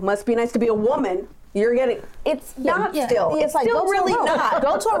 must be nice to be a woman. You're getting, it's not still. It's like, still really not.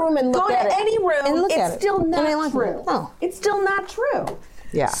 Go to a room and look at it. Go to any room, and look at it's still not true. No. It's still not true.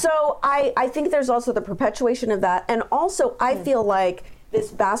 Yeah. So I think there's also the perpetuation of that. And also I feel like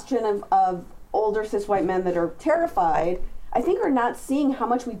this bastion of older cis white men that are terrified, I think are not seeing how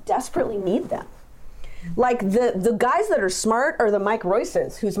much we desperately need them. Like the guys that are smart are the Mike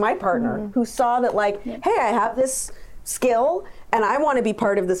Royces, who's my partner, who saw that like, hey, I have this skill and I want to be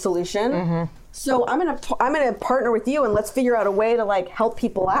part of the solution. So I'm gonna partner with you and let's figure out a way to like help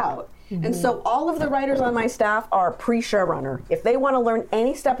people out. And so all of the writers on my staff are pre-showrunner. If they want to learn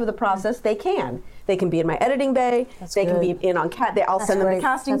any step of the process, they can. They can be in my editing bay. They can be in on I'll send them the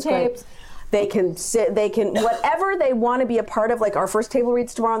casting tapes. They can sit. They can whatever they want to be a part of. Like our first table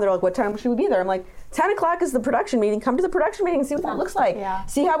reads tomorrow, and they're like, "What time should we be there?" I'm like, 10 o'clock is the production meeting. Come to the production meeting and see what that looks like. Yeah.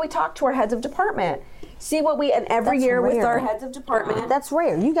 See how we talk to our heads of department. See what we, and every That's year with rare. our heads of department. That's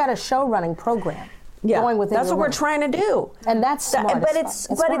rare. You got a show running program. Going within that's your what we're work. trying to do. And that's smart. But as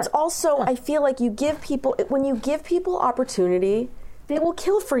fuck. it's also, I feel like you give people, when you give people opportunity, they will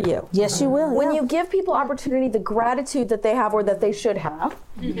kill for you. Yes, you will. When you give people opportunity, the gratitude that they have or that they should have,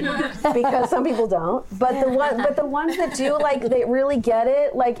 because some people don't, but the ones that do, like, they really get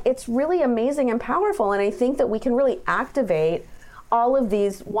it, like, it's really amazing and powerful. And I think that we can really activate all of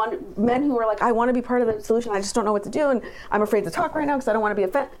these men who are like, I want to be part of the solution, I just don't know what to do, and I'm afraid to talk right now because I don't want to be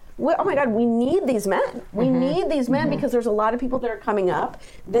offended. Oh my God, we need these men. We need these men because there's a lot of people that are coming up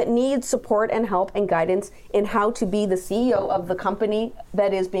that need support and help and guidance in how to be the CEO of the company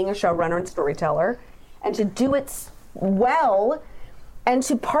that is being a showrunner and storyteller, and to do it well, and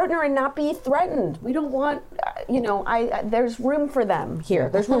to partner and not be threatened. We don't want, there's room for them here.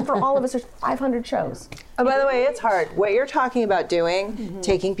 There's room for all of us. There's 500 shows. Oh, by the way, it's hard. What you're talking about doing,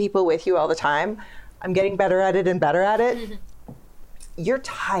 taking people with you all the time, I'm getting better at it and better at it. You're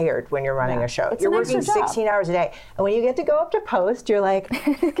tired when you're running a show. It's you're an working extra job. 16 hours a day. And when you get to go up to post, you're like,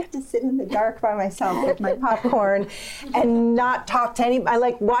 I get to sit in the dark by myself with my popcorn and not talk to anybody. I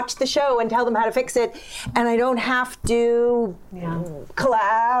like watch the show and tell them how to fix it. And I don't have to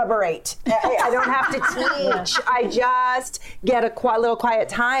collaborate. I don't have to teach. I just get a little quiet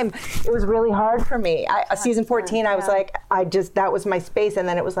time. It was really hard for me. Season 14, I was like, that was my space. And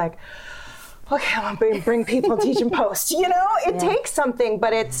then it was like, okay, I'm going to bring people and teach them post. It takes something,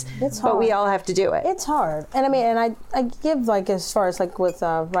 but it's hard. But we all have to do it. It's hard. And I mean, and I give, like, as far as like with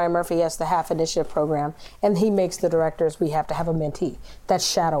Ryan Murphy, yes, the Half Initiative program, and he makes the directors, we have to have a mentee that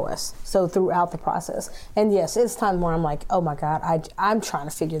shadow us. So throughout the process. And yes, it's time where I'm like, oh my God, I'm trying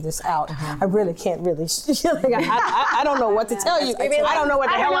to figure this out. I really can't really, I don't know what to tell you. I don't know what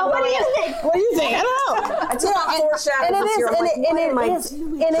the hell I'm doing. What do you think? I don't know. It's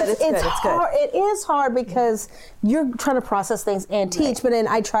hard. It is hard because you're trying to process things and teach, but then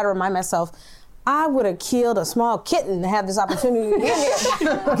I try to remind myself, I would have killed a small kitten to have this opportunity to get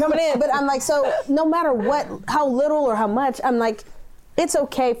here coming in. But I'm like, so no matter what, how little or how much, I'm like, it's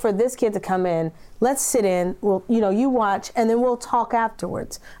okay for this kid to come in. Let's sit in. We'll, you watch, and then we'll talk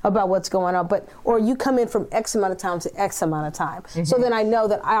afterwards about what's going on. Or you come in from X amount of time to X amount of time. So then I know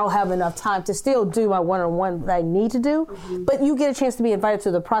that I'll have enough time to still do my one-on-one that I need to do. But you get a chance to be invited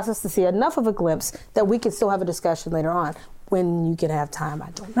to the process to see enough of a glimpse that we can still have a discussion later on. When you can have time,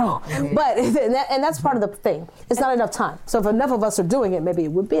 I don't know. But and that's part of the thing. It's not enough time. So if enough of us are doing it, maybe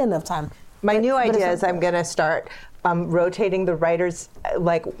it would be enough time. My new idea is I'm going to start rotating the writers,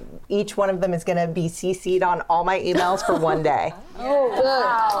 like each one of them is going to be CC'd on all my emails for one day. Oh, good.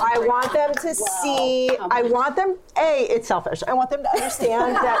 I want them to see, it's selfish. I want them to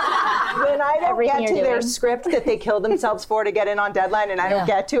understand that when I don't get to their script that they killed themselves for to get in on deadline and I don't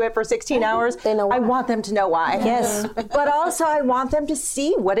get to it for 16 hours, They know why. I want them to know why. Yes. But also I want them to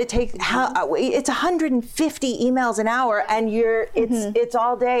see what it takes, it's 150 emails an hour and it's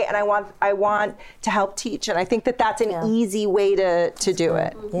all day, and I want to help teach, and I think that that's an easy way to do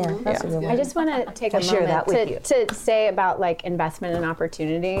it. Yeah, that's a good one. I just want to take a share that with moment to say about like investment and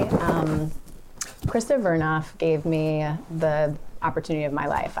opportunity. Krista Vernoff gave me the opportunity of my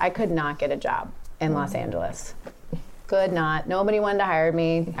life. I could not get a job in Los Angeles. Could not. Nobody wanted to hire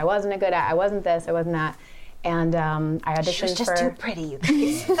me. I wasn't I wasn't this, I wasn't that. And I auditioned She was just for... too pretty, you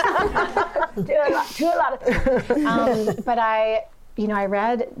guys. do a lot of things. But I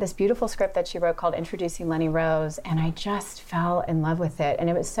read this beautiful script that she wrote called Introducing Lenny Rose, and I just fell in love with it. And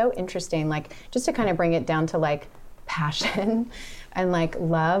it was so interesting, like, just to kind of bring it down to like passion and like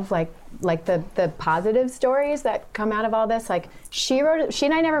love, like the positive stories that come out of all this. Like, she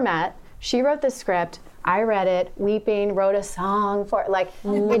and I never met. She wrote the script. I read it, weeping, wrote a song for it. Like,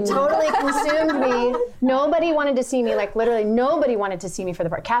 it totally consumed me. Nobody wanted to see me, like literally nobody wanted to see me for the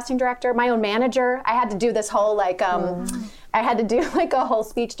part. Casting director, my own manager. I had to do this whole like, I had to do like a whole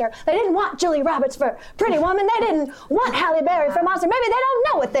speech to her. They didn't want Julia Roberts for Pretty Woman. They didn't want Halle Berry for Monster. Maybe they don't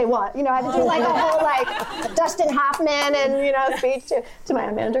know what they want. I had to do like a whole like Dustin Hoffman and speech to my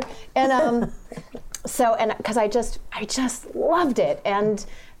own manager. And because I just loved it. And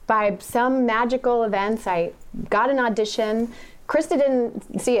by some magical events, I got an audition. Krista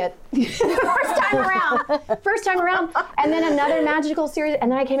didn't see it first time around, and then another magical series,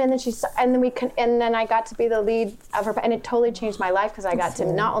 and then I came in, and then I got to be the lead of her, and it totally changed my life because I got to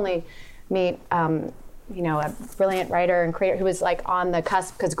not only meet a brilliant writer and creator who was like on the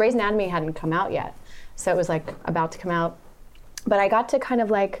cusp, because Grey's Anatomy hadn't come out yet, so it was like about to come out, but I got to kind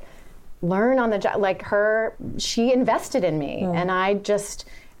of like learn on the job, like she invested in me, and I just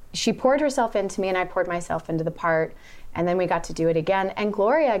she poured herself into me, and I poured myself into the part, and then we got to do it again. And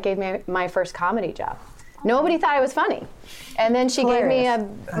Gloria gave me my first comedy job. Nobody thought I was funny, and then she gave me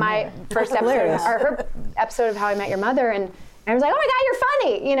my first episode, or her episode of How I Met Your Mother, and I was like, oh my God,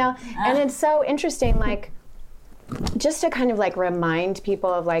 you're funny, you know. And it's so interesting, like, just to kind of like remind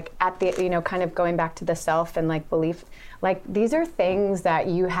people of like at the, you know, kind of going back to the self and like belief, like these are things that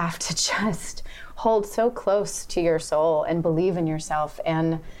you have to just hold so close to your soul and believe in yourself.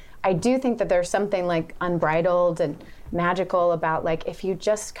 And I do think that there's something like unbridled and magical about like if you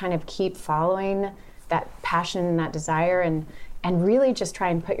just kind of keep following that passion and that desire and really just try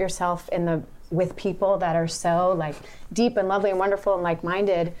and put yourself in the with people that are so like deep and lovely and wonderful and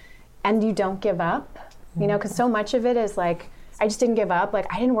like-minded, and you don't give up. You know, because so much of it is like, I just didn't give up. Like,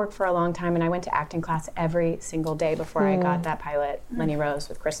 I didn't work for a long time, and I went to acting class every single day before I got that pilot, Lenny Rose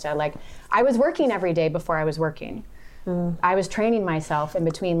with Krista. Like, I was working every day before I was working. I was training myself in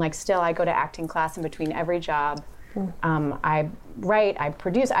between. Like, still, I go to acting class in between every job. I write, I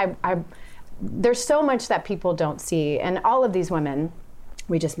produce. There's so much that people don't see, and all of these women.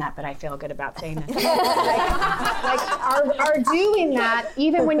 We just met, but I feel good about saying it. are doing that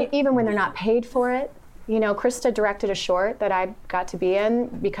even when they're not paid for it. You know, Krista directed a short that I got to be in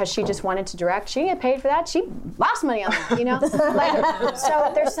because she just wanted to direct. She didn't get paid for that. She lost money on that, you know? Like,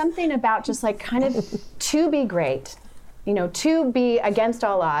 so there's something about just like kind of to be great, you know, to be against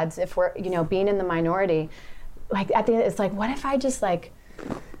all odds if we're, you know, being in the minority. Like at the end, it's like, what if I just like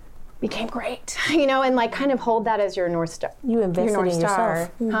became great, you know, and like kind of hold that as your North Star. You invested in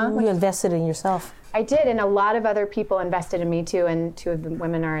yourself. Huh? You invested in yourself. I did, and a lot of other people invested in me too, and 2 of the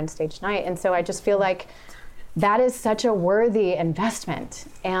women are on stage tonight. And so I just feel like that is such a worthy investment.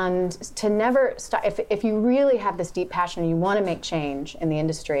 And to never stop, if you really have this deep passion and you want to make change in the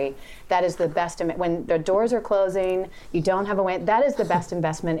industry, that is the best, when the doors are closing, you don't have a way, that is the best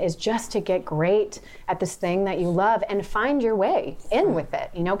investment, is just to get great at this thing that you love and find your way in with it,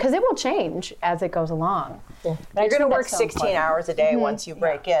 you know, because it will change as it goes along. Yeah. You're going to work 16 hours a day once you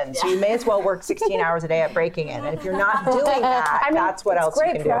break in, so you may as well work 16 hours a day at breaking in. And if you're not doing that, that's what else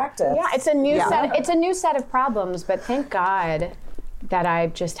you can practice. Yeah, it's a new set. It's a new set of problems, but thank God that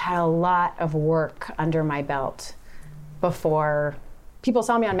I've just had a lot of work under my belt before people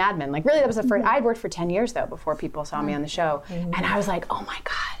saw me on Mad Men. Like really, that was the first. I had worked for 10 years though before people saw me on the show, and I was like, oh my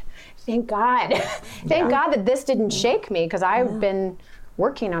God, thank God, thank God that this didn't shake me, because I've been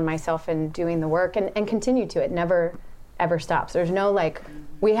working on myself and doing the work and continue to. It never ever stops. There's no like,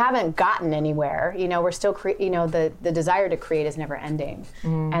 we haven't gotten anywhere. You know, we're still, you know, the desire to create is never ending.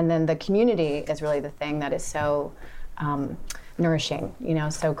 And then the community is really the thing that is so nourishing, you know,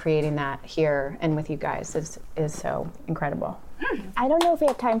 so creating that here and with you guys is so incredible. I don't know if we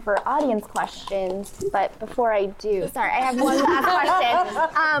have time for audience questions, but before I do, sorry, I have one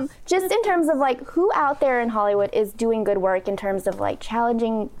last question. Just in terms of like who out there in Hollywood is doing good work in terms of like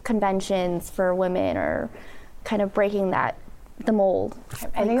challenging conventions for women or kind of breaking the mold.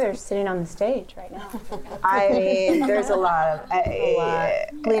 I think they're sitting on the stage right now. I mean, there's a lot of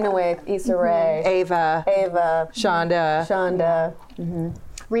Lena Waithe, Issa Rae, Ava, Shonda.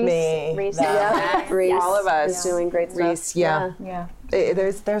 Reese. Reese. All of us doing great stuff. Reese, yeah.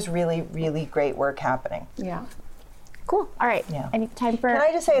 There's really, really great work happening. Yeah. Cool. All right. Yeah. Any time for? Can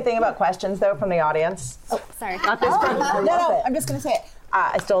I just say a thing about questions though from the audience? Oh, sorry. Not this no, I'm just going to say it.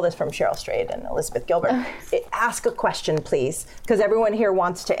 I stole this from Cheryl Strayed and Elizabeth Gilbert. Ask a question, please, because everyone here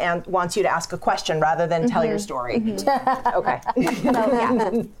wants you to ask a question rather than tell your story. Okay.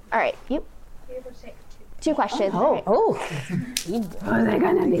 All right. You. 2 questions. Oh. Are they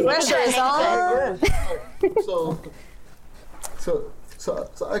gonna be? Pressure is on. So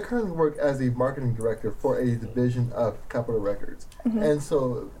I currently work as a marketing director for a division of Capitol Records, and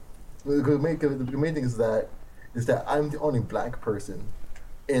so the main thing is that I'm the only Black person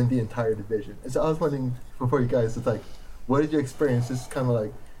in the entire division. And so I was wondering before you guys, it's like, what is your experience? Just kind of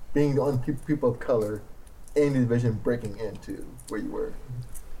like being the only people of color in the division breaking into where you were.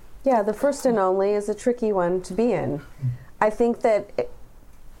 Yeah, the first and only is a tricky one to be in. I think that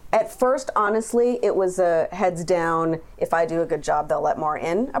at first, honestly, it was a heads down, if I do a good job, they'll let more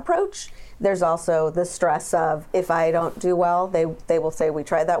in approach. There's also the stress of if I don't do well, they will say we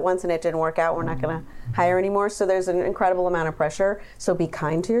tried that once and it didn't work out, we're not going to hire anymore. So there's an incredible amount of pressure. So be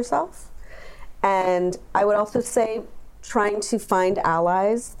kind to yourself. And I would also say trying to find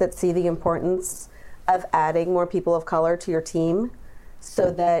allies that see the importance of adding more people of color to your team,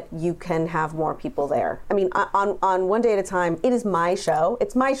 so that you can have more people there. I mean, on One Day at a Time, it is my show.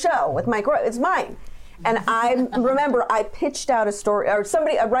 It's my show with Mike Roy. It's mine. And I remember I pitched out a story, or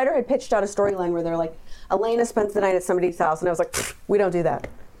a writer had pitched out a storyline where they're like, Elena spends the night at somebody's house, and I was like, we don't do that.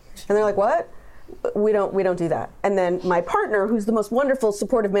 And they're like, what? We don't do that. And then my partner, who's the most wonderful,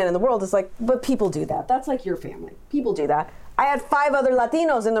 supportive man in the world, is like, but people do that. That's like your family. People do that. I had 5 other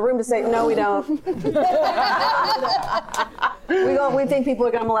Latinos in the room to say, no, we don't. We think people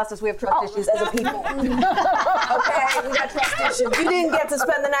are going to molest us. We have trust issues as a people. Okay, we got trust issues. You didn't get to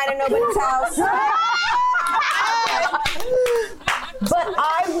spend the night at nobody's house. But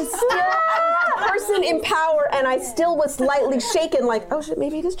I was still a person in power, and I still was slightly shaken, like, oh shit,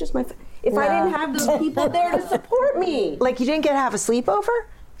 maybe it is just my. If I didn't have those people there to support me. Like, you didn't get to have a sleepover?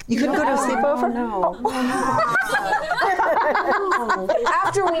 You couldn't go to a sleepover? No.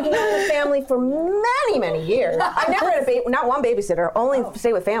 After we've known the family for many, many years, I never had not one babysitter, only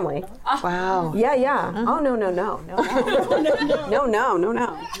stay with family. Wow. Yeah. Oh, no. No,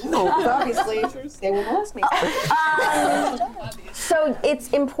 obviously, they will molest me. So it's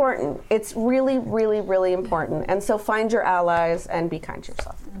important. It's really, really, really important. And so find your allies and be kind to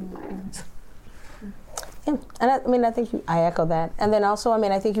yourself. Yeah. And I think I echo that. And then also,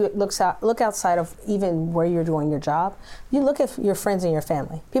 I think you look outside of even where you're doing your job. You look at your friends and your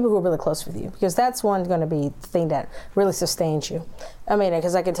family, people who are really close with you, because that's one going to be the thing that really sustains you.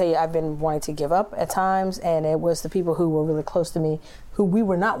 Because I can tell you, I've been wanting to give up at times, and it was the people who were really close to me, who we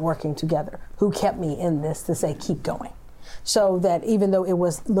were not working together, who kept me in this to say, keep going. So that even though it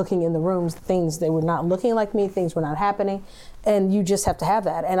was looking in the rooms, things, they were not looking like me, things were not happening. And you just have to have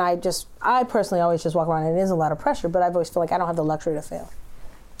that. And I personally always just walk around, and it is a lot of pressure, but I've always feel like I don't have the luxury to fail.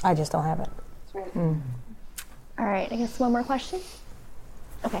 I just don't have it. That's right. All right, I guess one more question.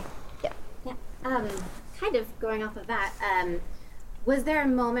 Okay. Yeah. Kind of going off of that, was there a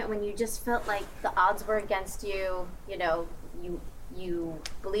moment when you just felt like the odds were against you, you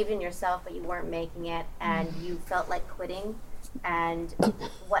believed in yourself, but you weren't making it, and you felt like quitting? And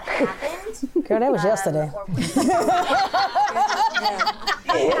what happened? Girl, that was yesterday. What was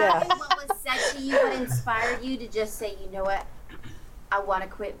said to you? What inspired you to just say, you know what, I want to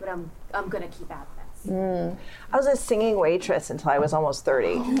quit, but I'm going to keep at this? I was a singing waitress until I was almost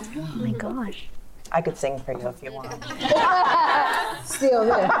 30. Oh my gosh. I could sing for you if you want. Still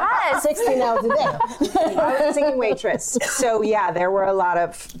there. 16 hours a day. I was a singing waitress. So yeah, there's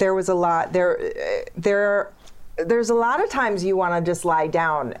a lot of times you want to just lie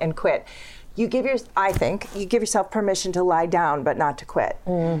down and quit. I think you give yourself permission to lie down, but not to quit.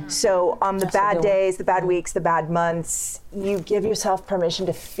 So on the bad days, the bad weeks, the bad months, you give yourself permission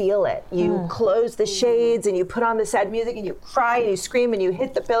to feel it. You close the shades and you put on the sad music and you cry and you scream and you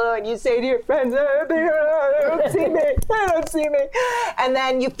hit the pillow and you say to your friends, they don't see me, they don't see me. And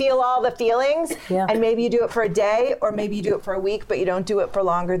then you feel all the feelings, and maybe you do it for a day or maybe you do it for a week, but you don't do it for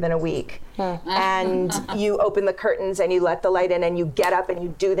longer than a week. And you open the curtains and you let the light in and you get up and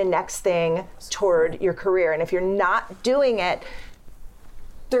you do the next thing toward your career. And if you're not doing it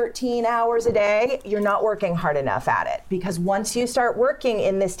 13 hours a day, you're not working hard enough at it. Because once you start working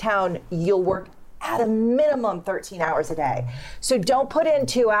in this town, you'll work at a minimum 13 hours a day. So don't put in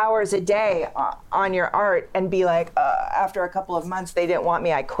 2 hours a day on your art and be like, after a couple of months, they didn't want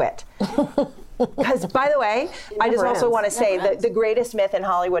me, I quit. Because, by the way, I just also want to say that the greatest myth in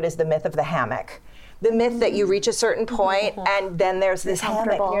Hollywood is the myth of the hammock. The myth that you reach a certain point and then there's this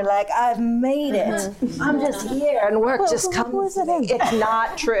hammock and you're like, I've made it. I'm just here and work just comes. It's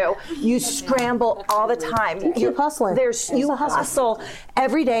not true. You scramble all the time. You keep hustling. You hustle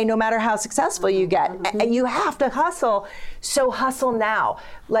every day, no matter how successful you get. And you have to hustle. So hustle now.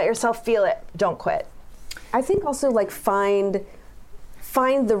 Let yourself feel it. Don't quit. I think also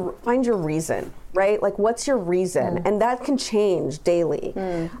find your reason, right? Like, what's your reason? And that can change daily.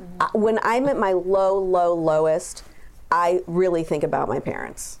 When I'm at my lowest, I really think about my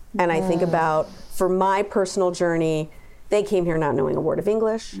parents. And I think about, for my personal journey, they came here not knowing a word of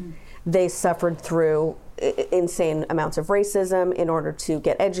English. They suffered through insane amounts of racism in order to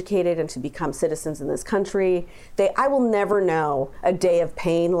get educated and to become citizens in this country. I will never know a day of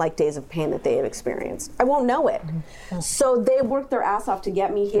pain like days of pain that they have experienced. I won't know it. So they worked their ass off to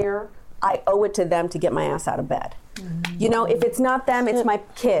get me here. I owe it to them to get my ass out of bed. If it's not them, it's my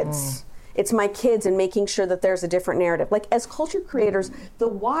kids. It's my kids, and making sure that there's a different narrative. Like, as culture creators, the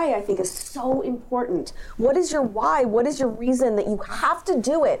why, I think, is so important. What is your why? What is your reason that you have to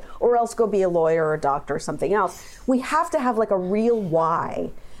do it, or else go be a lawyer or a doctor or something else? We have to have a real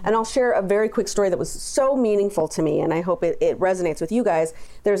why. And I'll share a very quick story that was so meaningful to me, and I hope it resonates with you guys.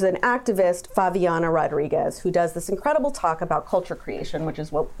 There's an activist, Faviana Rodriguez, who does this incredible talk about culture creation, which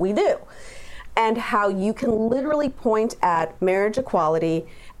is what we do, and how you can literally point at marriage equality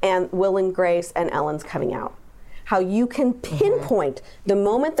and Will and Grace and Ellen's coming out. How you can pinpoint the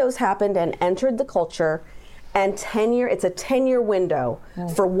moment those happened and entered the culture, And it's a 10-year window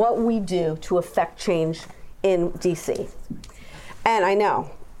for what we do to affect change in DC. And I know.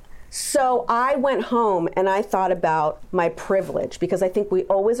 So I went home and I thought about my privilege, because I think we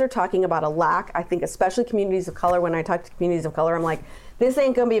always are talking about a lack. I think especially communities of color, when I talk to communities of color, I'm like, this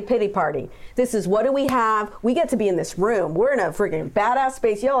ain't gonna be a pity party. This is, what do we have? We get to be in this room. We're in a freaking badass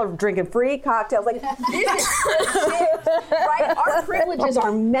space. Y'all are drinking free cocktails. Like, this is shit, right? Our privileges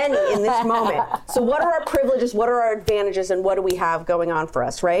are many in this moment. So what are our privileges? What are our advantages? And what do we have going on for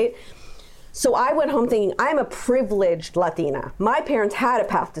us, right? So I went home thinking, I'm a privileged Latina. My parents had a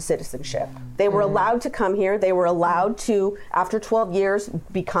path to citizenship. They were allowed to come here. They were allowed to, after 12 years,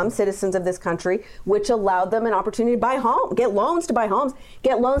 become citizens of this country, which allowed them an opportunity to buy home, get loans to buy homes,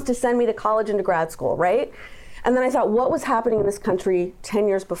 get loans to send me to college and to grad school, right? And then I thought, what was happening in this country 10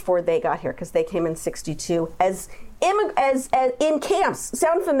 years before they got here? Because they came in 62 as in camps.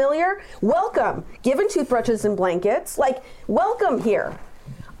 Sound familiar? Welcome. Given toothbrushes and blankets. Like, welcome here.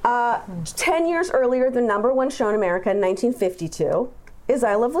 10 years earlier, the #1 show in America in 1952 is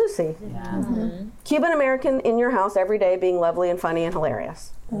I Love Lucy. Cuban American in your house every day being lovely and funny and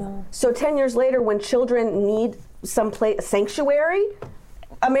hilarious. So 10 years later, when children need some place, a sanctuary,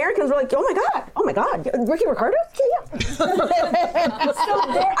 Americans were like, oh my God, Ricky Ricardo? Yeah. So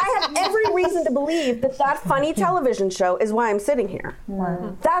I have every reason to believe that funny television show is why I'm sitting here.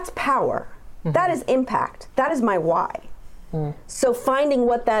 That's power. That is impact. That is my why. So finding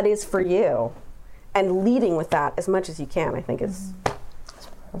what that is for you and leading with that as much as you can, I think is...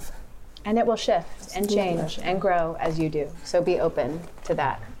 And it will shift and change and grow as you do. So be open to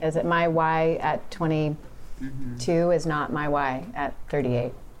that. Is it my why at 22 is not my why at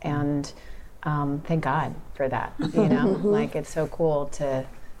 38. And thank God for that, you know? Like, it's so cool to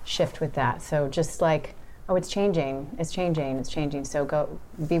shift with that. So just like, oh, it's changing. So go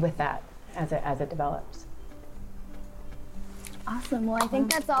be with that as it develops. Awesome. Well, I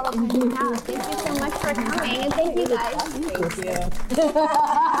think that's all the time we have. Thank you so much for coming, and thank you guys. Thank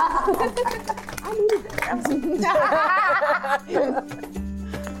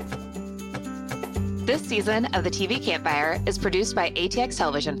you. This season of the TV Campfire is produced by ATX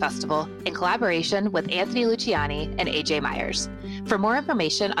Television Festival in collaboration with Anthony Luciani and AJ Myers. For more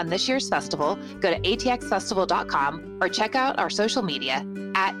information on this year's festival, go to atxfestival.com or check out our social media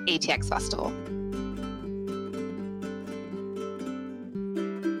at ATX Festival.